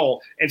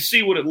control and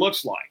see what it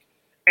looks like.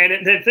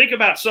 And then think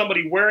about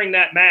somebody wearing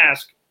that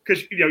mask,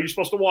 because you're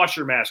supposed to wash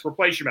your mask,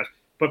 replace your mask,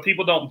 but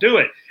people don't do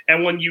it.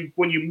 And when you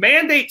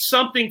mandate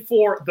something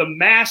for the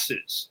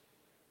masses,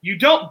 you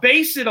don't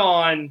base it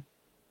on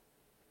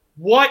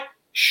what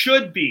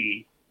should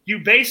be. You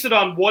base it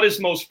on what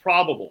is most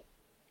probable.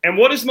 And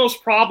what is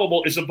most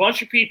probable is a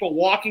bunch of people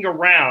walking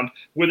around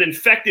with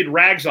infected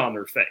rags on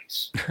their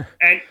face.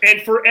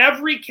 and for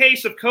every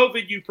case of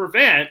COVID you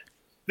prevent,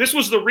 this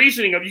was the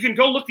reasoning of, you can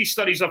go look these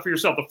studies up for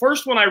yourself. The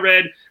first one I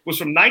read was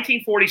from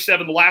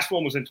 1947. The last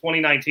one was in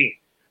 2019.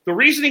 The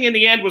reasoning in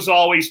the end was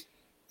always,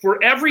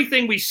 for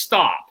everything we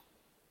stop,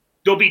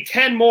 there'll be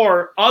 10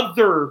 more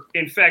other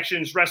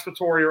infections,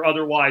 respiratory or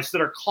otherwise, that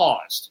are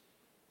caused.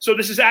 So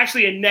this is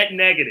actually a net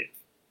negative.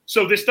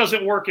 So this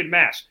doesn't work in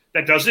mass.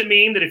 That doesn't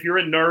mean that if you're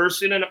a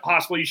nurse in a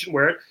hospital, you should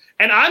wear it.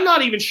 And I'm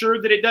not even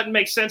sure that it doesn't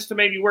make sense to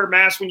maybe wear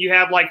masks when you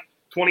have like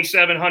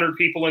 2,700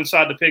 people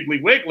inside the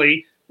Piggly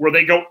Wiggly where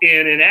they go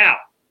in and out,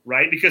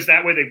 right? Because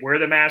that way they wear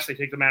the mask, they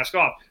take the mask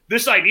off.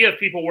 This idea of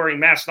people wearing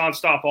masks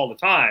nonstop all the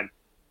time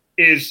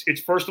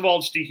it's first of all,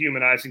 it's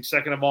dehumanizing.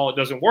 Second of all, it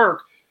doesn't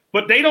work.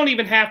 But they don't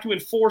even have to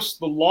enforce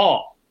the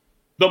law.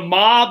 The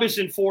mob is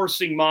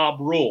enforcing mob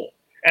rule.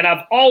 And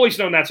I've always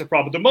known that's a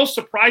problem. The most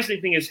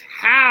surprising thing is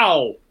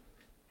how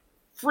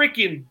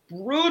freaking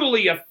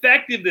brutally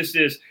effective this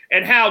is,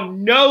 and how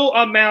no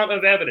amount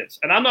of evidence,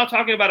 and I'm not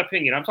talking about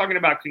opinion, I'm talking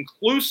about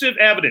conclusive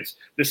evidence,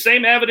 the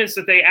same evidence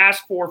that they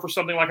ask for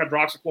something like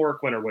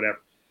hydroxychloroquine or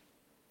whatever.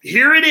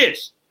 Here it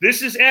is.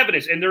 This is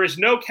evidence, and there is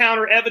no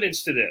counter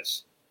evidence to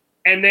this.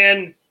 And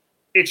then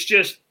it's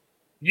just,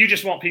 you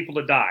just want people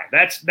to die.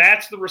 That's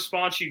the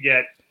response you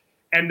get.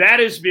 And that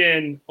has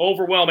been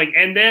overwhelming.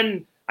 And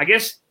then I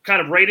guess kind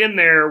of right in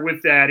there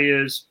with that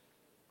is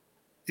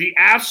the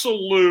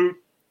absolute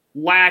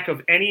lack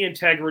of any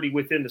integrity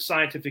within the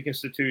scientific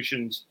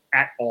institutions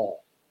at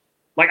all.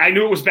 Like, I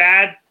knew it was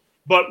bad,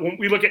 but when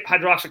we look at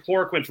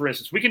hydroxychloroquine, for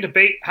instance, we can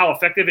debate how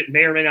effective it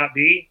may or may not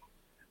be.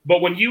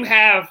 But when you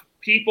have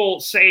people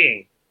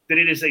saying that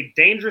it is a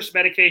dangerous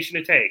medication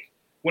to take,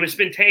 when it's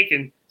been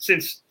taken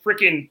since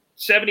freaking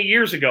 70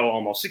 years ago,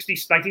 almost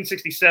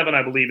 1967,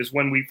 I believe, is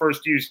when we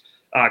first used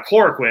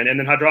chloroquine, and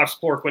then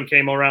hydroxychloroquine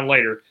came around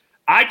later.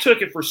 I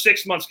took it for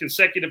 6 months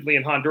consecutively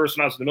in Honduras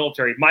when I was in the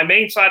military. My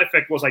main side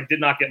effect was I did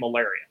not get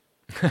malaria,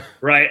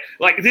 right?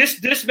 Like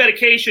this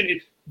medication,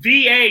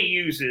 VA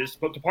uses,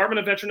 but Department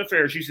of Veteran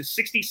Affairs uses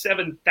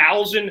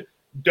 67,000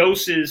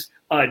 doses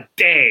a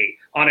day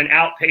on an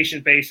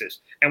outpatient basis.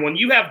 And when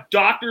you have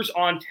doctors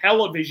on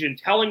television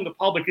telling the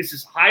public this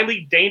is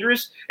highly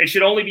dangerous and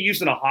should only be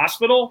used in a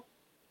hospital,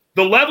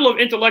 the level of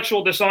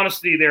intellectual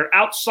dishonesty there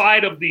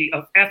outside of the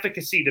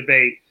efficacy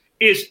debate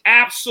is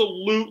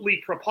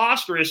absolutely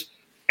preposterous.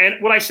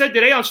 And what I said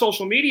today on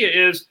social media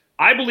is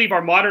I believe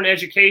our modern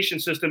education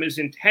system is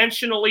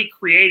intentionally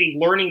creating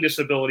learning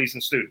disabilities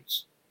in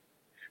students.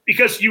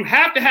 Because you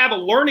have to have a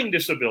learning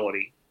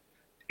disability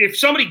if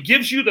somebody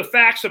gives you the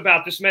facts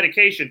about this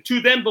medication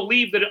to then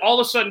believe that it all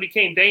of a sudden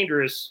became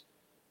dangerous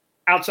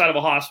outside of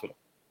a hospital.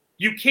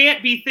 You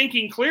can't be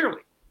thinking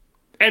clearly.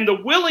 And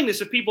the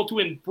willingness of people to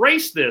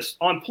embrace this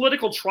on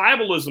political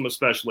tribalism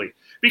especially,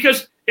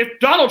 because if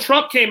Donald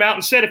Trump came out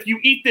and said, if you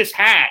eat this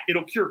hat,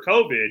 it'll cure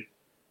COVID,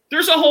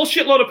 there's a whole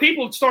shitload of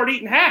people that start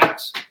eating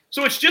hats.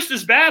 So it's just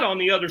as bad on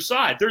the other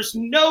side. There's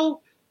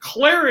no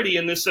clarity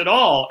in this at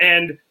all.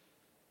 And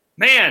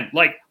man,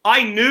 like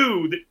I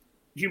knew that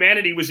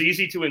humanity was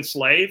easy to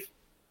enslave,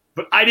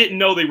 but I didn't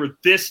know they were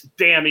this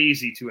damn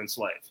easy to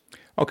enslave.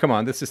 Oh, come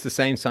on. This is the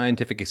same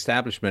scientific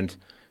establishment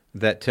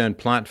that turned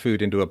plant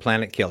food into a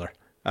planet killer.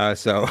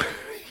 So,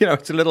 you know,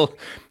 it's a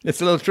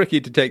little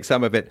tricky to take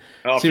some of it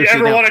seriously. If you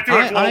ever now, want to do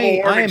a global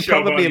warming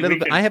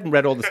show, I haven't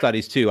read all the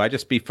studies too. I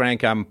just be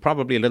frank, I'm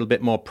probably a little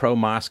bit more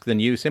pro-mask than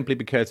you, simply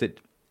because it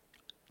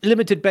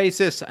limited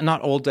basis,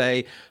 not all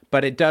day,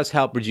 but it does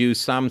help reduce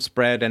some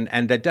spread.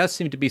 And there does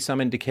seem to be some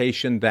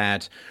indication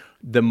that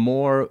the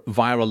more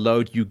viral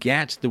load you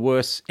get, the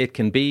worse it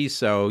can be.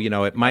 So, you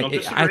know,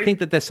 I think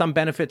that there's some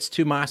benefits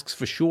to masks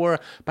for sure,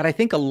 but I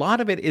think a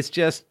lot of it is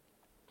just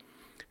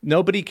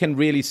nobody can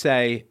really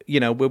say, you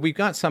know, well, we've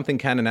got something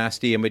kind of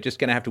nasty and we're just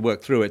going to have to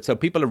work through it. So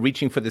people are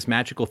reaching for this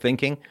magical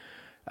thinking,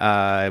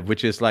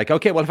 which is like,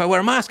 okay, well, if I wear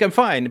a mask, I'm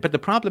fine. But the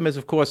problem is,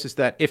 of course, is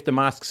that if the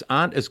masks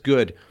aren't as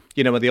good,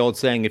 you know, the old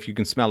saying, if you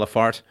can smell a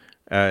fart,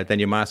 then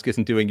your mask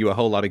isn't doing you a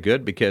whole lot of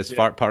good because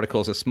fart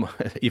particles are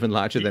even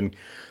larger than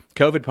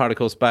COVID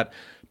particles. But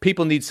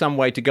people need some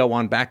way to go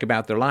on back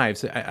about their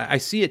lives. I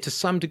see it to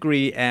some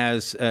degree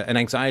as an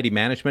anxiety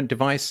management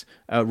device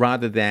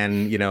rather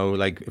than, you know,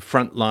 like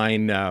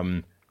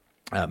frontline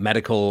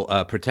medical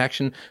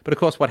protection. But of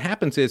course, what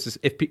happens is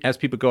as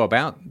people go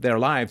about their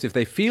lives, if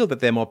they feel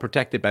that they're more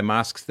protected by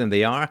masks than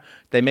they are,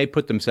 they may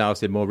put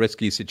themselves in more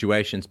risky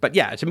situations. But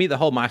yeah, to me, the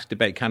whole mask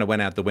debate kind of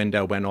went out the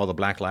window when all the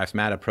Black Lives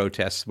Matter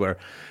protests were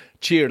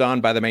cheered on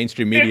by the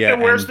mainstream media,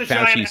 and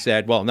Fauci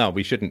said, well, no,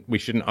 we shouldn't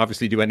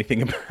obviously do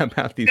anything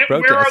about these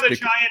protests. Where are the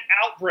giant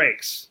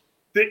outbreaks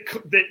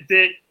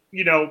that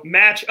you know,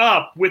 match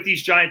up with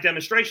these giant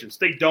demonstrations?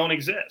 They don't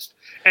exist.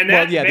 And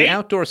the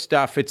outdoor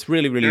stuff, it's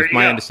really,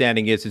 my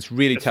understanding is it's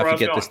really tough to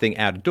get this thing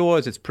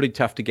outdoors. It's pretty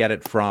tough to get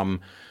it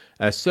from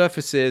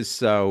surfaces.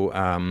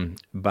 So,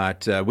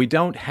 but we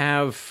don't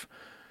have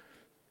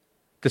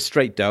the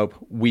straight dope.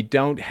 We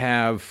don't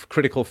have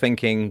critical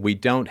thinking. We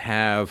don't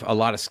have a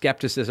lot of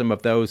skepticism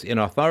of those in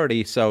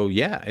authority. So,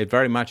 yeah, it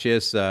very much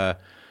is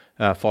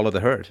follow the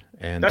herd.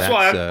 And that's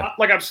why,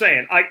 like I'm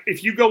saying,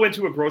 if you go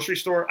into a grocery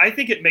store, I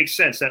think it makes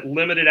sense, that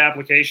limited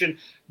application.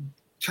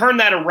 Turn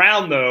that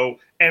around, though.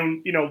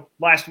 And, you know,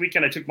 last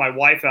weekend I took my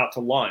wife out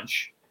to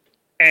lunch.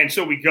 And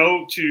so we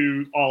go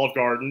to Olive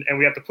Garden and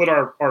we have to put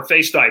our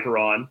face diaper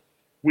on.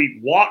 We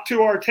walk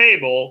to our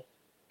table,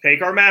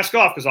 take our mask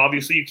off, because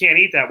obviously you can't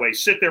eat that way,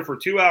 sit there for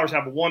 2 hours,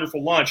 have a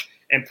wonderful lunch,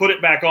 and put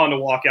it back on to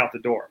walk out the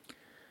door.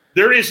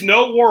 There is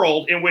no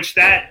world in which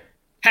that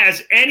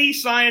has any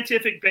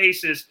scientific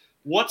basis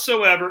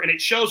whatsoever, and it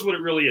shows what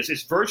it really is.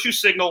 It's virtue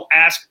signal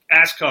ass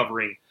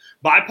covering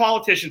by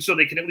politicians so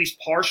they can at least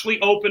partially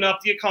open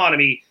up the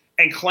economy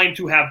and claim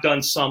to have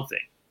done something.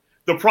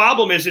 The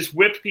problem is it's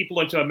whipped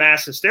people into a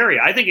mass hysteria.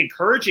 I think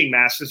encouraging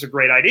masks is a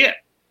great idea.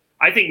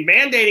 I think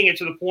mandating it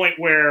to the point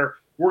where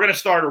we're going to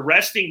start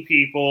arresting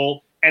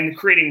people and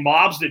creating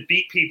mobs that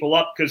beat people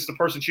up because the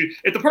person chooses.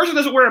 If the person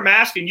doesn't wear a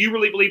mask and you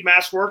really believe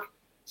masks work,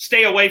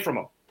 stay away from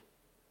them.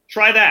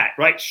 Try that,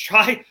 right?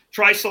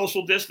 Try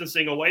social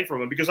distancing away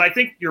from them, because I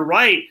think you're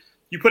right.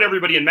 You put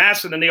everybody in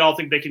masks and then they all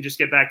think they can just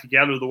get back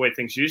together the way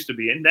things used to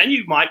be. And then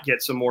you might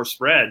get some more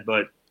spread,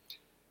 but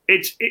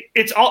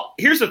it's all,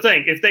 here's the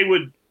thing.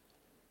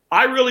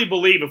 I really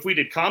believe if we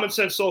did common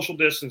sense social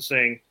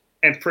distancing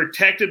and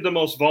protected the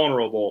most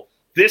vulnerable,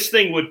 this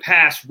thing would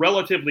pass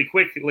relatively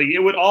quickly. It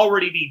would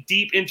already be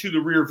deep into the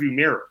rearview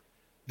mirror.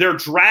 They're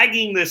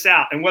dragging this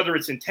out, and whether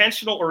it's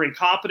intentional or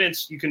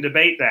incompetence, you can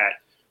debate that.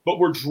 But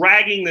we're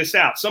dragging this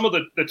out. Some of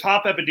the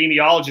top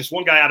epidemiologists,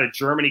 one guy out of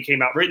Germany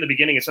came out right in the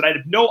beginning and said, I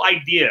had no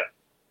idea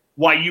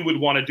why you would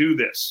want to do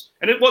this.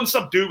 And it wasn't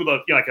some dude with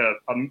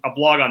a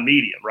blog on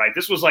Medium, right?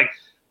 This was like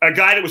a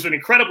guy that was an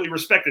incredibly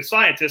respected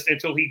scientist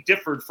until he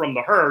differed from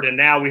the herd. And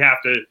now we have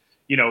to,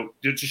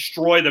 to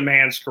destroy the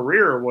man's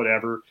career or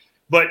whatever.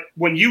 But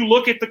when you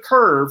look at the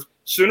curve,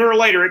 sooner or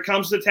later it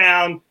comes to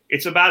town.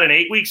 It's about an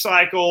 8-week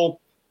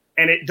cycle.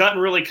 And it doesn't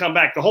really come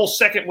back. The whole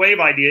second wave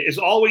idea is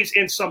always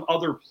in some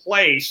other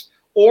place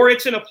or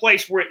it's in a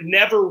place where it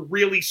never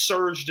really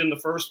surged in the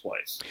first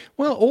place.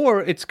 Well,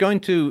 or it's going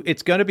to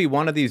be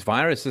one of these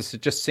viruses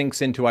that just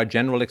sinks into our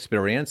general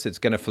experience. It's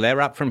going to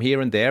flare up from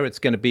here and there. It's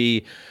going to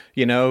be,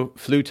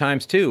 flu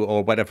times 2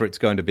 or whatever it's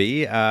going to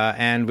be,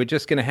 and we're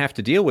just going to have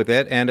to deal with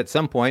it. And at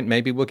some point,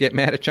 maybe we'll get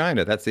mad at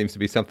China. That seems to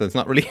be something that's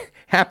not really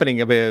happening.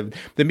 The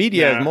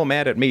media is more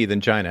mad at me than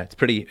China.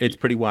 It's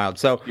pretty wild.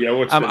 So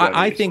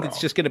I think it's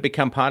just going to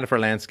become part of our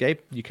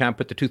landscape. You can't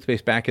put the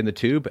toothpaste back in the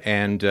tube,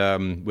 and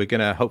we're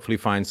going to hopefully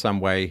find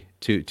some way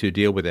to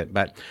deal with it.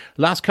 But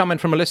last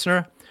comment from a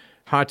listener,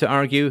 hard to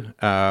argue.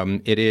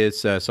 It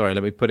is,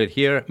 let me put it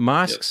here.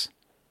 Masks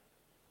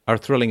are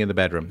thrilling in the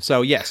bedroom.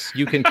 So yes,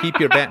 you can keep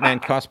your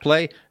Batman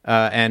cosplay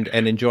and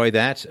enjoy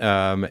that.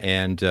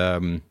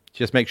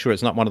 Just make sure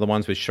it's not one of the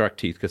ones with shark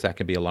teeth, because that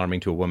can be alarming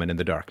to a woman in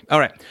the dark. All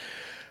right.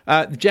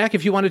 Jack,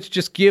 if you wanted to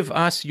just give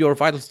us your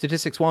vital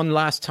statistics one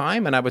last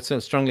time, and I would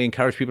strongly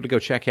encourage people to go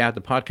check out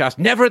the podcast,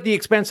 never at the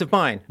expense of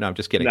mine. No, I'm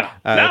just kidding. No.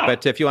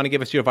 But if you want to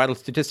give us your vital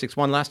statistics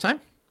one last time.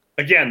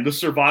 Again,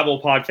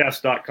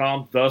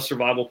 thesurvivalpodcast.com,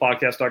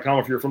 thesurvivalpodcast.com.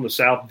 If you're from the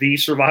South,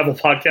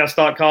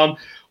 thesurvivalpodcast.com,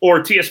 or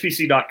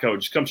tspc.co.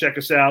 Just come check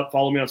us out.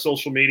 Follow me on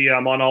social media.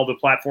 I'm on all the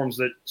platforms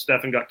that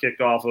Stefan got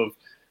kicked off of.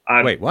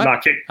 Wait, what?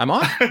 I'm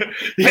on? Yeah.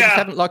 I just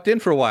haven't logged in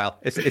for a while.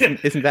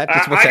 Isn't that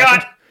just what's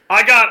happened?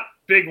 I got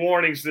big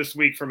warnings this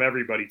week from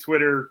everybody.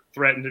 Twitter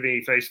threatened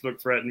me, Facebook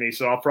threatened me,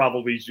 so I'll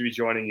probably be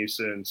joining you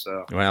soon.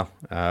 So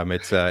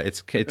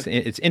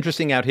it's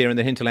interesting out here in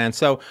the hinterland.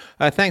 So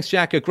thanks,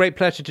 Jack. A great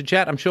pleasure to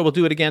chat. I'm sure we'll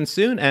do it again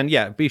soon. And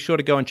yeah, be sure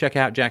to go and check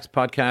out Jack's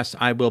podcast.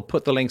 I will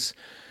put the links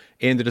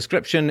in the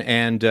description,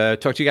 and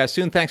talk to you guys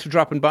soon. Thanks for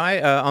dropping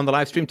by on the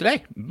live stream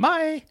today.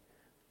 Bye.